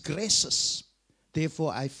transgressors.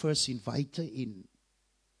 Therefore, I first invite her in,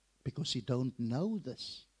 because you don't know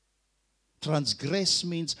this. Transgress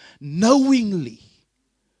means knowingly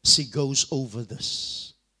she goes over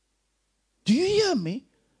this. Do you hear me?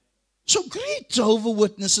 So greet Jehovah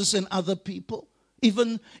Witnesses and other people,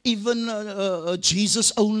 even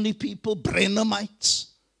Jesus-only people, Brenhamites.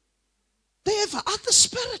 They have other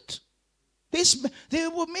spirit. There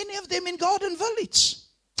were many of them in Garden Village.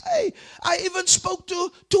 Hey, I even spoke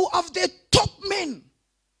to 2 of their top men.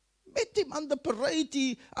 Met him on the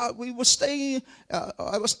parade. We were staying,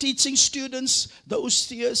 I was teaching students those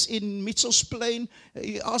years in Mitchell's Plain.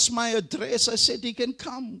 He asked my address. I said he can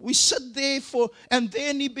come. We sit there and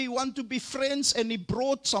then he want to be friends, and he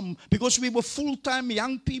brought some, because we were full-time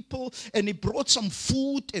young people, and he brought some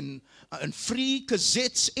food and free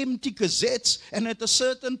cassettes, empty cassettes. And at a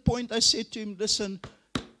certain point I said to him, "Listen,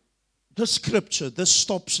 the scripture, this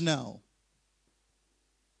stops now.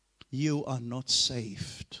 You are not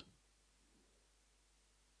saved."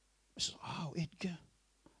 I said, "Oh, Edgar."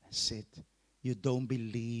 I said, "You don't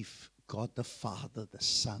believe God the Father, the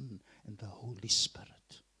Son, and the Holy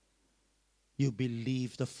Spirit. You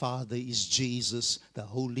believe the Father is Jesus, the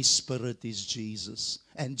Holy Spirit is Jesus,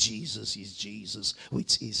 and Jesus is Jesus,"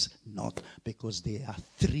 which is not, because there are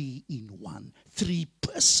 3 in 1, 3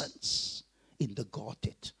 persons in the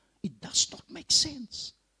Godhead. It does not make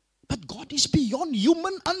sense. But God is beyond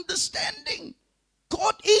human understanding.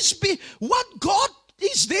 God is what God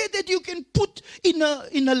is there that you can put in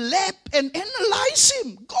a lab and analyze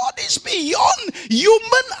him. God is beyond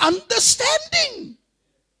human understanding.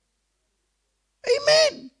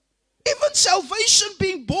 Amen. Even salvation,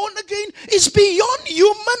 being born again, is beyond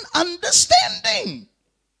human understanding.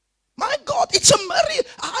 It's a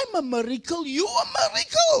miracle. I'm a miracle. You're a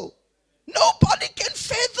miracle. Nobody can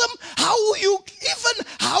fathom how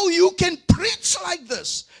you can preach like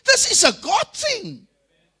this. This is a God thing.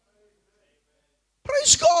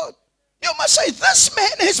 Praise God. You must say, this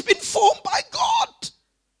man has been formed by God.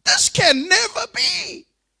 This can never be.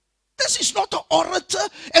 This is not an orator,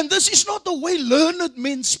 and this is not the way learned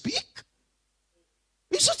men speak.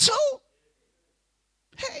 Is it so?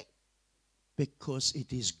 Hey, because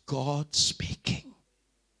it is God speaking.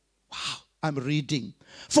 Wow, I'm reading.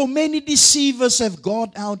 For many deceivers have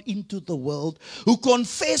gone out into the world who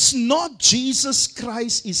confess not Jesus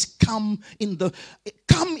Christ is come in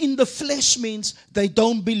the flesh means they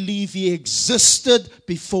don't believe he existed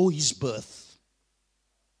before his birth.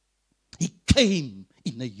 He came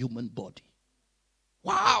in a human body.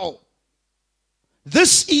 Wow.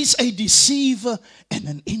 This is a deceiver and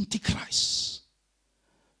an antichrist.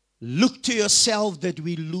 Look to yourself that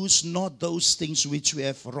we lose not those things which we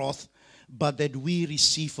have wrought, but that we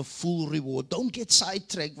receive a full reward. Don't get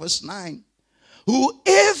sidetracked. Verse 9.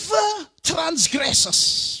 Whoever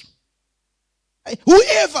transgresses,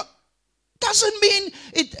 whoever, doesn't mean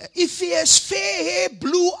if he has fair hair,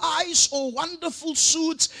 blue eyes, or wonderful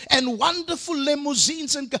suits and wonderful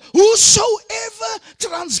limousines, and whosoever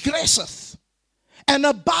transgresseth and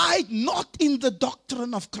abide not in the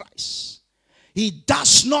doctrine of Christ, he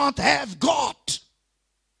does not have God.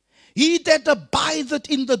 He that abideth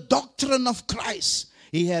in the doctrine of Christ,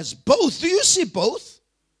 he has both. Do you see both?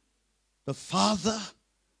 The Father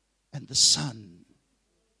and the Son.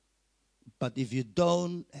 But if you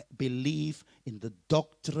don't believe in the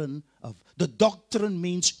doctrine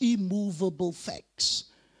means immovable facts.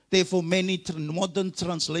 Therefore, many modern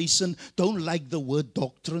translations don't like the word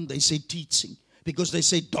doctrine. They say teaching, because they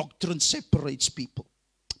say doctrine separates people.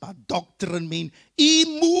 But doctrine means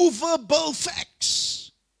immovable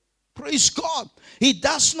facts. Praise God. He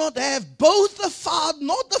does not have both the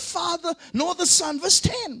Father, nor the Son. Verse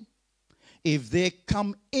 10. If there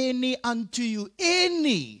come any unto you,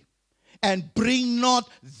 any, and bring not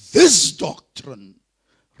this doctrine,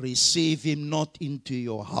 receive him not into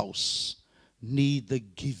your house, neither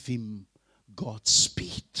give him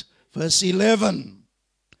Godspeed. Verse 11.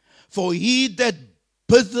 For he that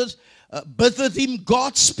biddeth him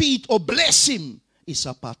Godspeed or bless him is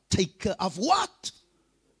a partaker of what?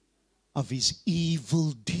 Of his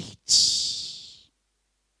evil deeds.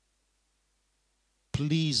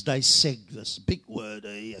 Please dissect this. Big word.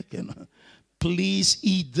 Please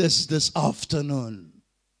eat this afternoon.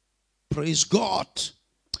 Praise God.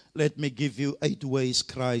 Let me give you 8 ways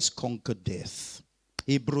Christ conquered death.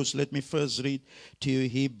 Hebrews, let me first read to you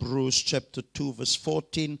Hebrews chapter 2 verse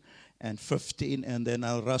 14 and 15, and then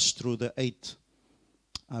I'll rush through the 8.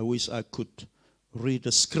 I wish I could read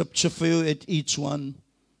a scripture for you at each one,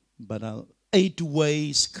 but 8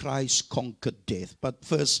 ways Christ conquered death. But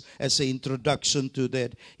first, as an introduction to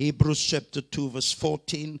that, Hebrews chapter 2 verse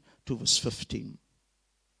 14 to verse 15.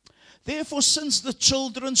 Therefore, since the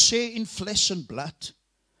children share in flesh and blood,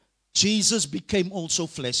 Jesus became also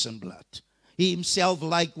flesh and blood. He himself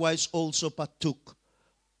likewise also partook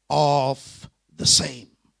of the same.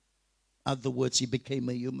 In other words, he became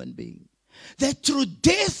a human being. That through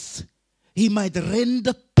death, he might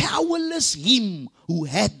render powerless him who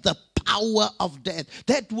had the power of death.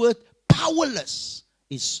 That word powerless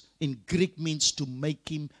is in Greek means to make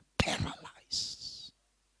him paralyzed,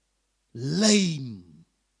 lame.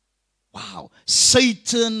 Wow.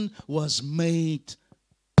 Satan was made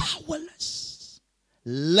powerless,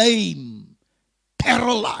 lame,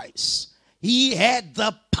 paralyzed. He had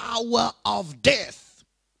the power of death.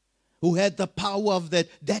 Who had the power of that?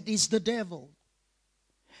 That is the devil.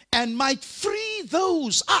 And might free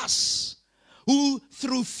those, us, who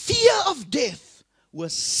through fear of death were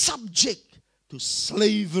subject to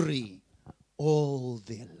slavery all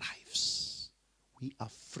their lives. We are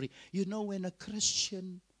free. You know, when a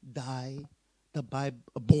Christian die, the Bible,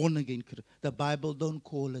 born again, the Bible don't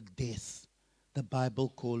call it death. The Bible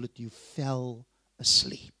call it you fell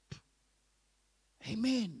asleep.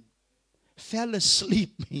 Amen. Fell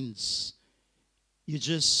asleep means you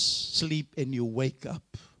just sleep and you wake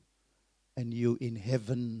up and you're in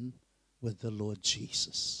heaven with the Lord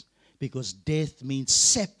Jesus. Because death means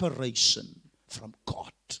separation from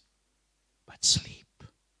God. But sleep,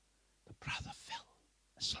 the brother fell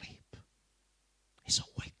asleep. He's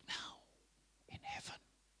awake now in heaven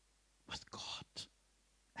with God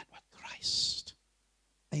and with Christ.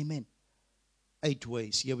 Amen. 8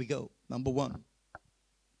 ways. Here we go. Number 1.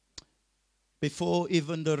 Before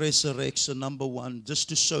even the resurrection, number 1, just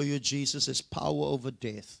to show you Jesus has power over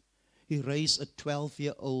death, he raised a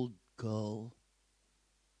 12-year-old girl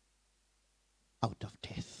out of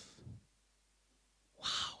death.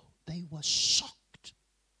 Wow, they were shocked.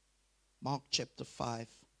 Mark chapter 5,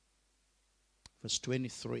 verse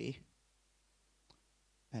 23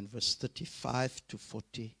 and verse 35 to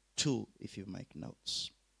 42, if you make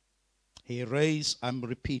notes. I'm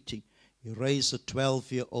repeating, he raised a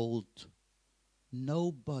 12-year-old.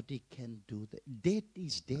 Nobody can do that. Death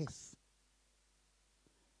is death.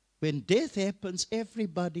 When death happens,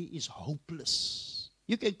 everybody is hopeless.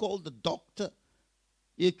 You can call the doctor,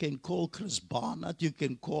 you can call Chris Barnett, you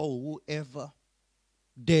can call whoever.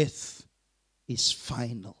 Death is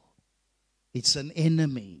final. It's an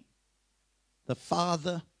enemy. The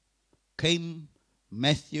Father came,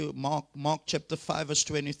 Mark chapter 5, verse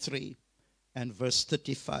 23, and verse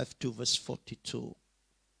 35 to verse 42.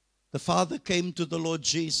 The Father came to the Lord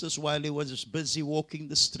Jesus while he was busy walking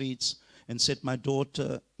the streets and said, my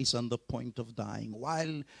daughter is on the point of dying.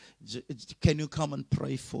 Can you come and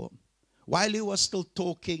pray for him? While he was still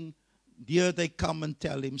talking, here they come and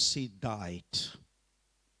tell him she died.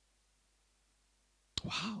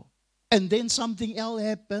 Wow. And then something else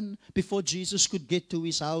happened before Jesus could get to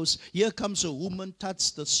his house. Here comes a woman,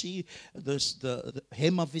 touched the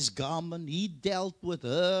hem of his garment. He dealt with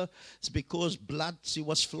her. It's because she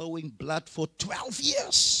was flowing blood for 12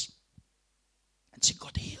 years. And she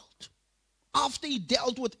got healed. After he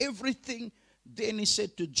dealt with everything, then he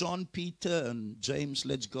said to John, Peter, and James,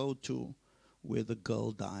 let's go to where the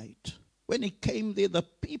girl died. When he came there, the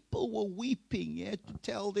people were weeping. He had to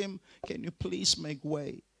tell them, can you please make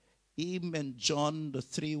way? Him and John, the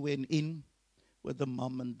three, went in with the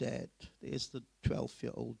mom and dad. There's the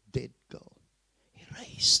 12-year-old dead girl. He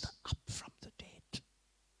raised her up from the dead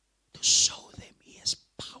to show them he has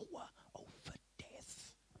power over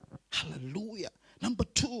death. Hallelujah. Number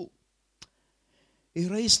 2, he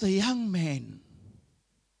raised a young man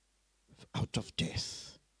out of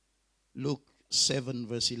death. Luke 7,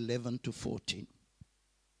 verse 11 to 14.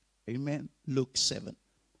 Amen. Luke 7.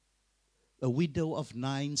 A widow of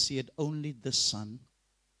 9, she had only the son.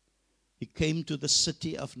 He came to the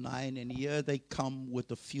city of 9, and here they come with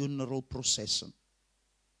a funeral procession.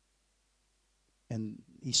 And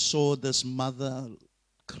he saw this mother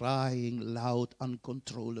crying loud,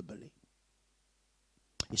 uncontrollably.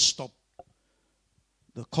 He stopped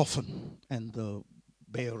the coffin and the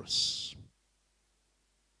bearers.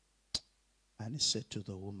 And he said to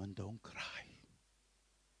the woman, don't cry.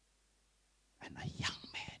 And a young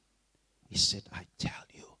man, he said, I tell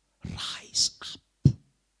you, rise up.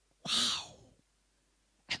 Wow.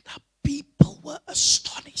 And the people were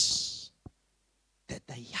astonished that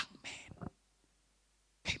the young man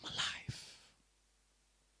came alive.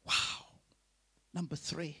 Wow. Number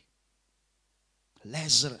 3,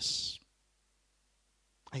 Lazarus.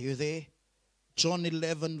 Are you there? John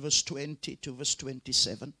 11, verse 20 to verse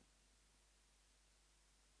 27.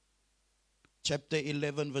 Chapter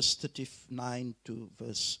 11, verse 39 to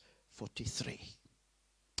verse 43.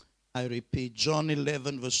 I repeat, John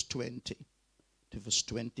 11, verse 20 to verse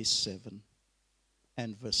 27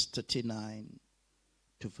 and verse 39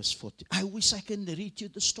 to verse 40. I wish I can read you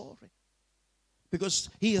the story. Because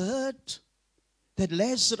he heard that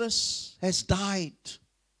Lazarus has died.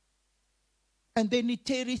 And then he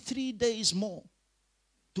tarried 3 days more,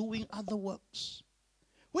 doing other works.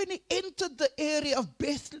 When he entered the area of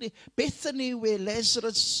Bethany, where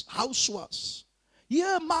Lazarus' house was,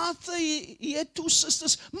 here Martha, he had 2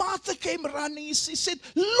 sisters. Martha came running. She said,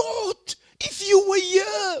 Lord, if you were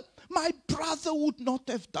here, my brother would not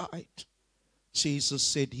have died. Jesus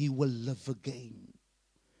said, he will live again.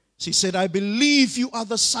 She said, I believe you are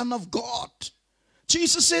the Son of God.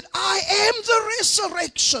 Jesus said, I am the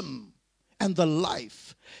resurrection and the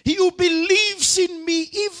life. He who believes in me,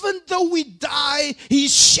 even though we die, he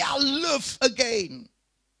shall live again.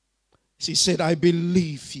 She said, I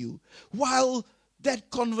believe you. While that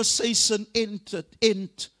conversation ended,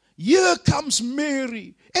 here comes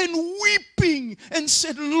Mary and weeping and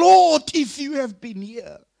said, Lord, if you have been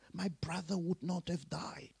here, my brother would not have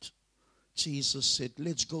died. Jesus said,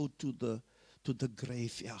 let's go to the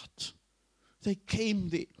graveyard. They came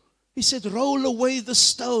there. He said, roll away the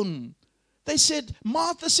stone. They said,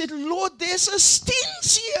 Martha said, Lord, there's a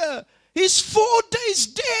stench here. He's 4 days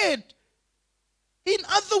dead. In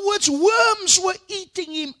other words, worms were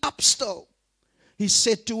eating him up still. He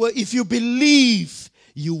said to her, if you believe,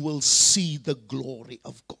 you will see the glory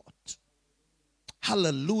of God.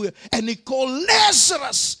 Hallelujah. And he called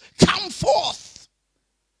Lazarus, come forth.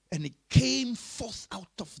 And he came forth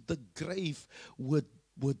out of the grave with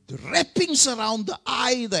wrappings around the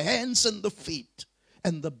eye, the hands and the feet.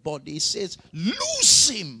 And the body says, loose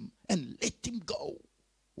him and let him go.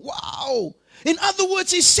 Wow. Wow. In other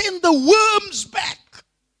words, he sent the worms back.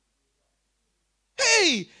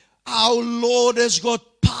 Hey, our Lord has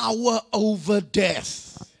got power over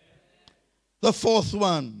death. The fourth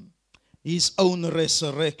one, his own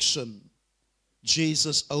resurrection.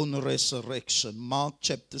 Jesus' own resurrection. Mark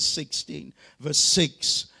chapter 16, verse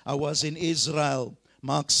 6. I was in Israel.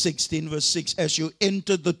 Mark 16, verse 6. As you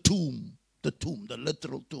enter the tomb, the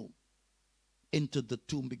literal tomb. Enter the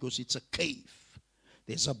tomb because it's a cave.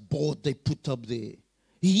 There's a board they put up there.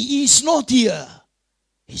 He is not here.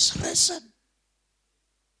 He's risen.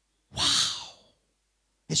 Wow.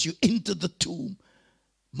 As you enter the tomb,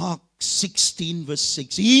 Mark 16 verse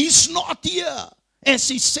 6. He is not here. As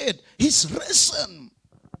he said, he's risen.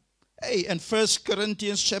 Hey, and 1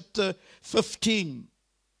 Corinthians chapter 15.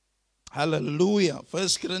 Hallelujah. 1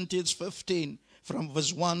 Corinthians 15 from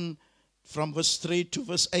verse 1, from verse 3 to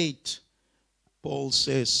verse 8. Paul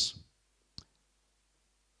says,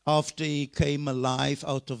 after he came alive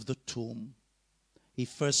out of the tomb, he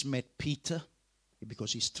first met Peter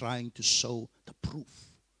because he's trying to show the proof.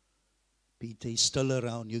 Peter is still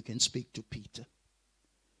around. You can speak to Peter.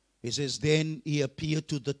 He says, then he appeared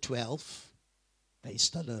to the 12. They're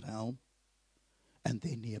still around. And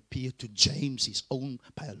then he appeared to James, his own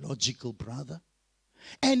biological brother.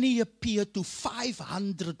 And he appeared to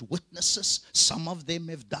 500 witnesses. Some of them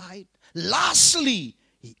have died. Lastly,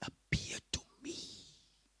 he appeared to me.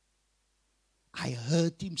 I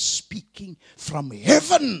heard him speaking from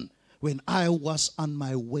heaven when I was on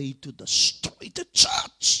my way to destroy the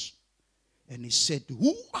church. And he said,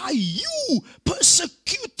 who are you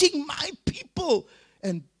persecuting my people?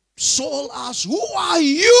 And Saul asked, who are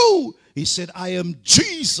you? He said, I am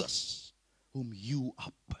Jesus, whom you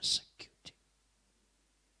are persecuting.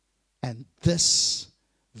 And this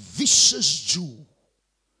vicious Jew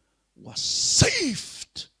was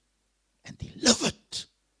saved and delivered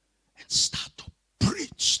and started to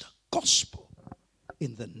preach the gospel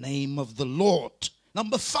in the name of the Lord.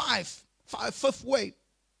 Number fifth way.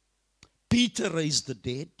 Peter raised the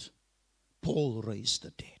dead. Paul raised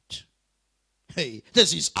the dead. Hey,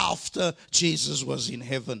 this is after Jesus was in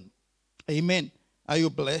heaven. Amen. Are you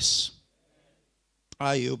blessed?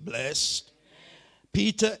 Are you blessed?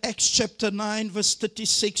 Peter, Acts chapter 9, verse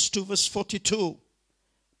 36 to verse 42.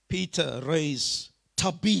 Peter raised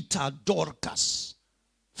Tabitha Dorcas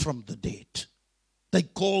from the dead. They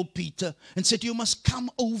called Peter and said, you must come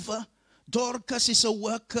over. Dorcas is a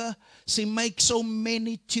worker. She makes so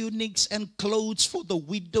many tunics and clothes for the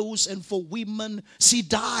widows and for women. She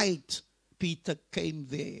died. Peter came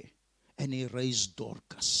there and he raised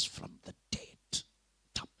Dorcas from the dead.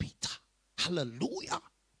 Tabitha. Hallelujah.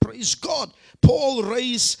 Praise God. Paul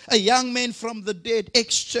raised a young man from the dead.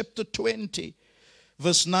 Acts chapter 20,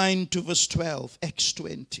 verse 9 to verse 12. Acts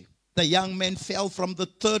 20. The young man fell from the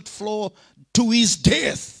third floor to his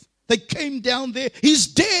death. They came down there. He's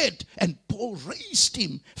dead. And Paul raised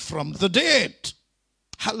him from the dead.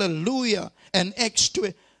 Hallelujah. And Acts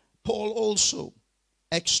 20. Paul also.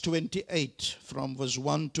 Acts 28 from verse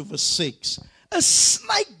 1 to verse 6. A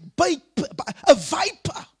snake bite, a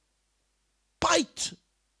viper bite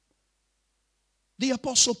the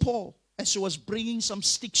apostle Paul as he was bringing some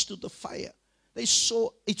sticks to the fire. They saw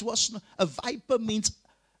it was a viper means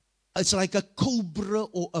it's like a cobra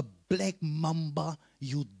or a black mamba.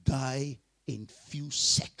 You die in few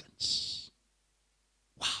seconds.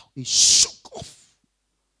 Wow, he shook off.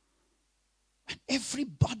 And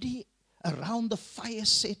everybody around the fire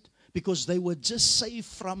said, because they were just saved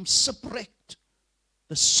from shipwreck.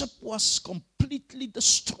 The ship was completely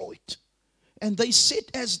destroyed. And they said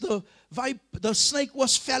as the snake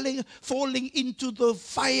was falling into the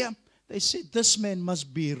fire, they said, this man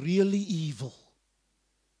must be really evil.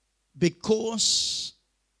 Because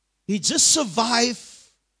he just survived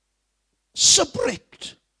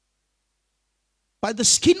shipwrecked by the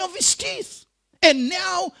skin of his teeth. And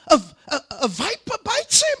now a viper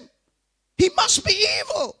bites him. He must be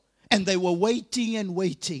evil. And they were waiting and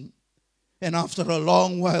waiting. And after a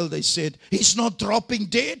long while they said, he's not dropping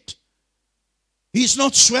dead. He's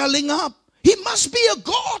not swelling up. He must be a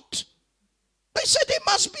god. They said he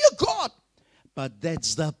must be a god. But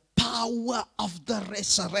that's the power of the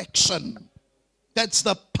resurrection. That's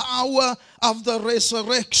the power of the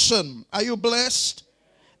resurrection. Are you blessed?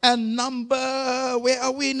 And where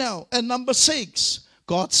are we now? And number 6,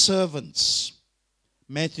 God's servants.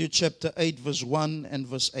 Matthew chapter 8, verse 1 and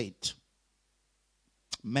verse 8.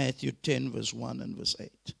 Matthew 10, verse 1 and verse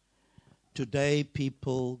 8. Today,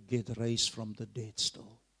 people get raised from the dead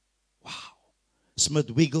still. Wow.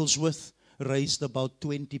 Smith Wigglesworth raised about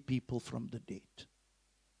 20 people from the dead.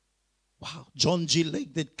 Wow. John G.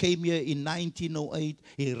 Lake that came here in 1908,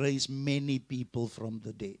 he raised many people from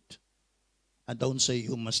the dead. I don't say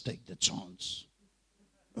you must take the chance.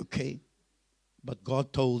 Okay? But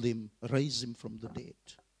God told him, raise him from the dead.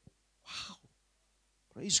 Wow.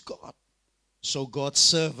 Praise God. So God's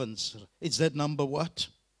servants, is that number what?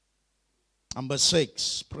 Number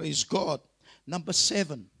 6. Praise God. Number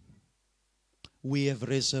 7. We have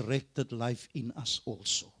resurrected life in us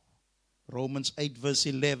also. Romans 8 verse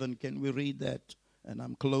 11. Can we read that? And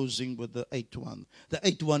I'm closing with the 8th one. The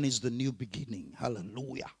 8th one is the new beginning.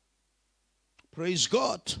 Hallelujah. Praise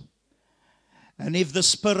God. And if the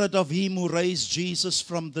spirit of him who raised Jesus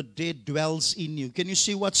from the dead dwells in you. Can you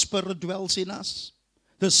see what spirit dwells in us?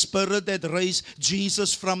 The spirit that raised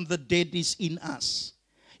Jesus from the dead is in us.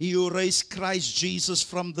 He who raised Christ Jesus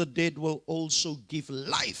from the dead will also give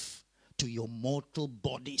life to your mortal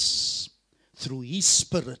bodies through his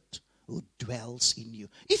spirit who dwells in you.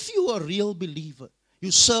 If you are a real believer,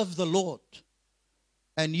 you serve the Lord,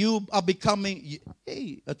 and you are becoming,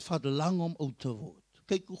 hey, het vat lang om oud te word.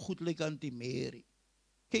 Kyk hoe goed lyk Auntie Mary.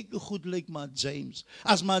 Kyk hoe goed lyk maar James.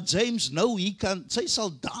 As maar James nou, sy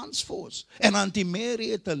sal dans vir ons. En Auntie Mary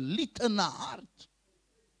het 'n lied in haar hart.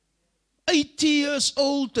 80 years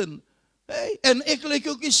old en ek lyk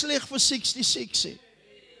ook nie sleg vir 66.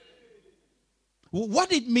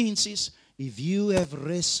 What it means is, if you have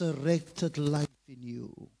resurrected life in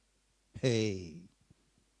you, hey,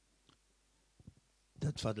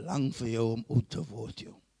 dit vat lang vir jou om oud te word,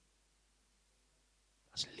 jou.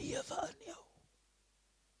 There's lewe in jou.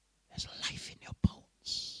 There's life in your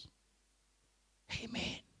bones.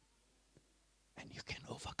 Amen. And you can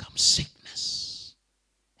overcome sickness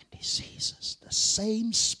and diseases. The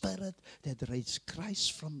same spirit that raised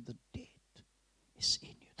Christ from the dead is in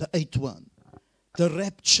you. The 8th one. The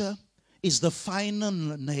rapture is the final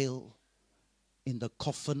nail in the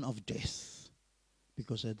coffin of death.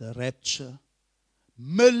 Because at the rapture,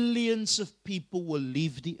 millions of people will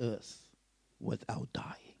leave the earth without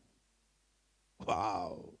dying.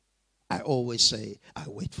 Wow. I always say, I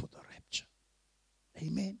wait for the rapture.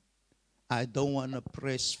 Amen. I don't want to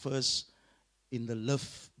press first in the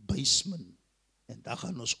lift basement and dan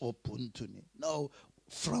gaan ons op toe nie. No,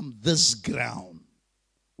 from this ground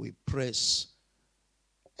we press.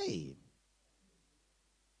 Hey,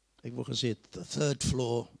 ek wou gesê the 3rd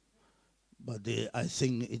floor, but I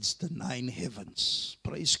think it's the 9 heavens.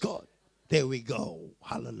 Praise God. There we go.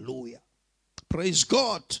 Hallelujah. Praise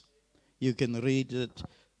God. You can read it.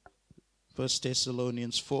 1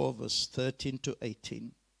 Thessalonians 4 verse 13 to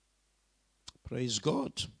 18. Praise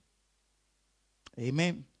God.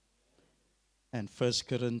 Amen. And 1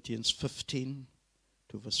 Corinthians 15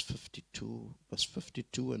 to verse 52. Verse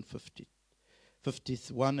 52 and 50.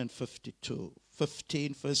 51 and 52.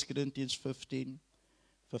 15, 1 Corinthians 15,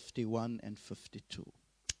 51 and 52.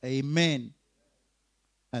 Amen.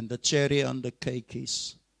 And the cherry on the cake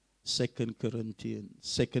is 2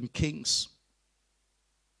 Kings.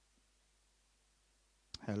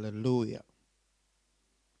 Hallelujah.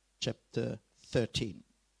 Chapter 13.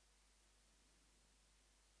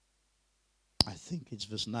 I think it's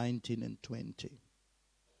verse 19 and 20.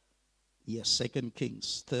 Yes, 2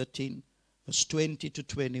 Kings 13, verse 20 to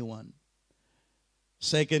 21.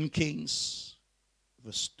 2 Kings,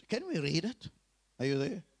 can we read it? Are you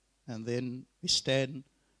there? And then we stand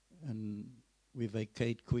and we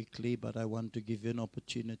vacate quickly, but I want to give you an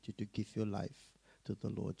opportunity to give your life to the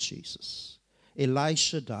Lord Jesus.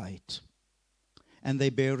 Elisha died, and they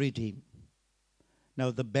buried him.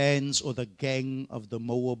 Now the bands or the gang of the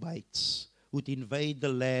Moabites would invade the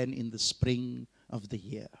land in the spring of the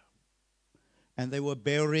year. And they were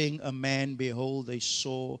burying a man. Behold, they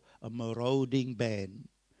saw a marauding band,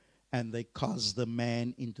 and they cast the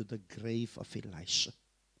man into the grave of Elisha.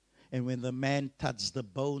 And when the man touched the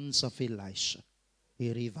bones of Elisha,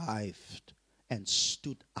 he revived and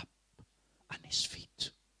stood up on his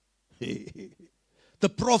feet. The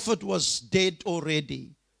prophet was dead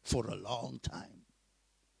already for a long time.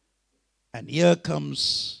 And here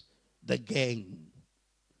comes the gang.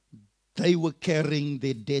 They were carrying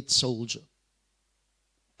their dead soldier.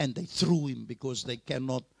 And they threw him because they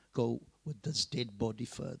cannot go with this dead body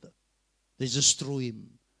further. They just threw him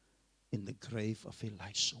in the grave of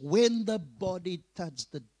Elisha. When the body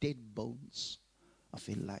touched the dead bones of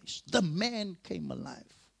Elisha, the man came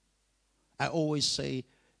alive. I always say,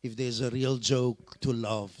 if there's a real joke to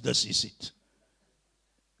love, this is it.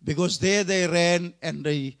 Because there they ran and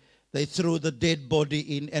they threw the dead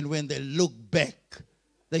body in, and when they looked back,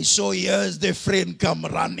 they saw, here's their friend come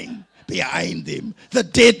running behind him. The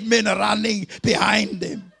dead men are running behind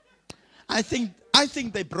him. I think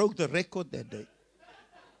they broke the record that day.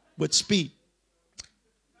 with speed.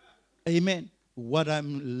 Amen. What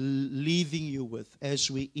I'm leaving you with as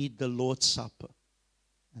we eat the Lord's Supper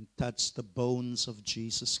and touch the bones of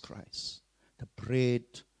Jesus Christ, the bread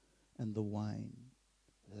and the wine,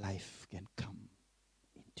 life can come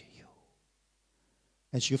into you.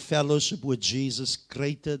 As you fellowship with Jesus,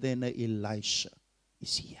 greater than Elisha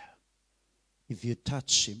is here. If you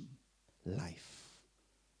touch him, life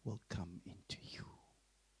will come into you.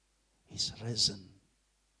 He's risen.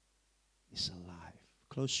 He's alive.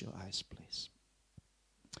 Close your eyes, please.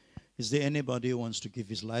 Is there anybody who wants to give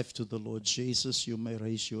his life to the Lord Jesus? You may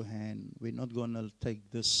raise your hand. We're not going to take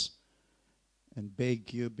this and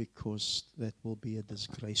beg you, because that will be a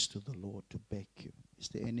disgrace to the Lord to beg you. Is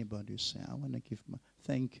there anybody who say, I want to give my...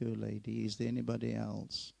 Thank you, lady. Is there anybody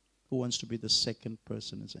else who wants to be the second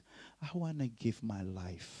person and say, I want to give my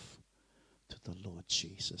life to the Lord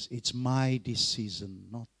Jesus? It's my decision,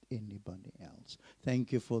 not anybody else.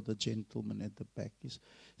 Thank you for the gentleman at the back. Is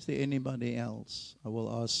there anybody else? I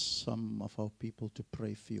will ask some of our people to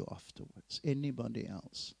pray for you afterwards. Anybody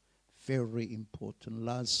else? Very important.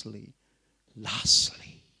 Lastly,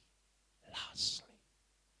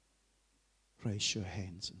 raise your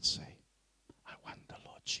hands and say, I want the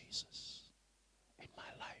Lord Jesus in my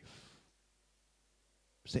life.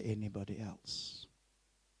 Is there anybody else?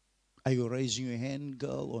 Are you raising your hand,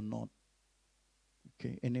 girl, or not?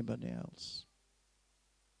 Okay, anybody else?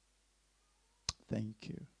 Thank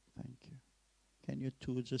you. Can you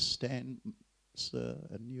two just stand, sir,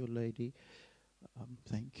 and you lady?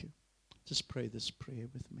 Thank you. Just pray this prayer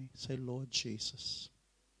with me. Say, Lord Jesus,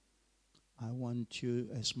 I want you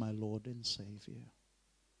as my Lord and Savior.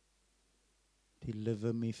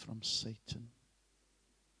 Deliver me from Satan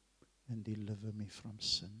and deliver me from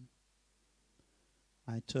sin.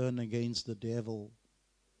 I turn against the devil.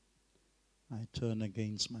 I turn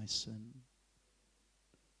against my sin.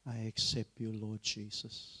 I accept you, Lord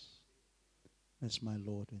Jesus, as my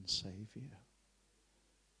Lord and Savior.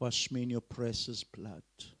 Wash me in your precious blood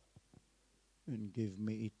and give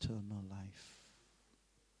me eternal life.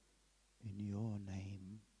 In your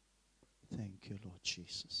name, thank you, Lord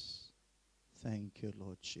Jesus. Thank you,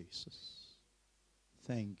 Lord Jesus.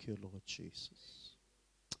 Thank you, Lord Jesus.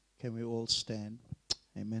 Can we all stand?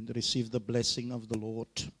 Amen. Receive the blessing of the Lord.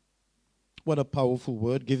 What a powerful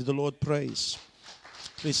word. Give the Lord praise.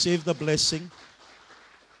 Receive the blessing.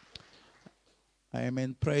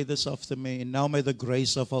 Amen. Pray this after me. And now may the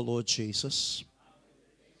grace of our Lord Jesus,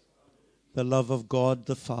 the love of God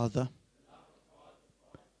the Father,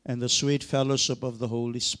 and the sweet fellowship of the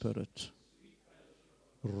Holy Spirit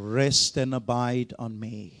rest and abide on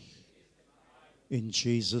me. In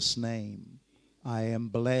Jesus' name, I am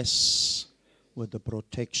blessed with the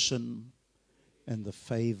protection and the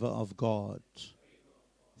favor of God.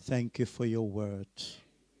 Thank you for your word.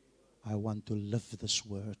 I want to live this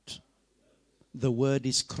word. The word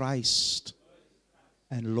is Christ.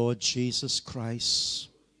 And Lord Jesus Christ,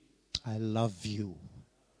 I love you.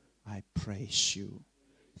 I praise you.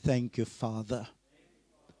 Thank you, Father,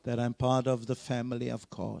 that I'm part of the family of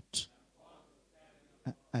God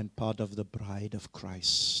and part of the bride of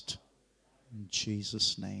Christ. In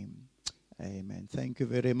Jesus' name, amen. Thank you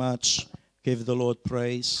very much. Give the Lord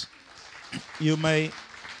praise. You may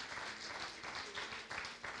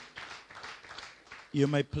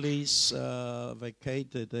please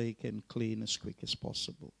vacate that they can clean as quick as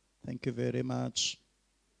possible. Thank you very much.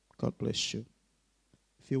 God bless you.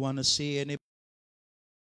 If you want to see any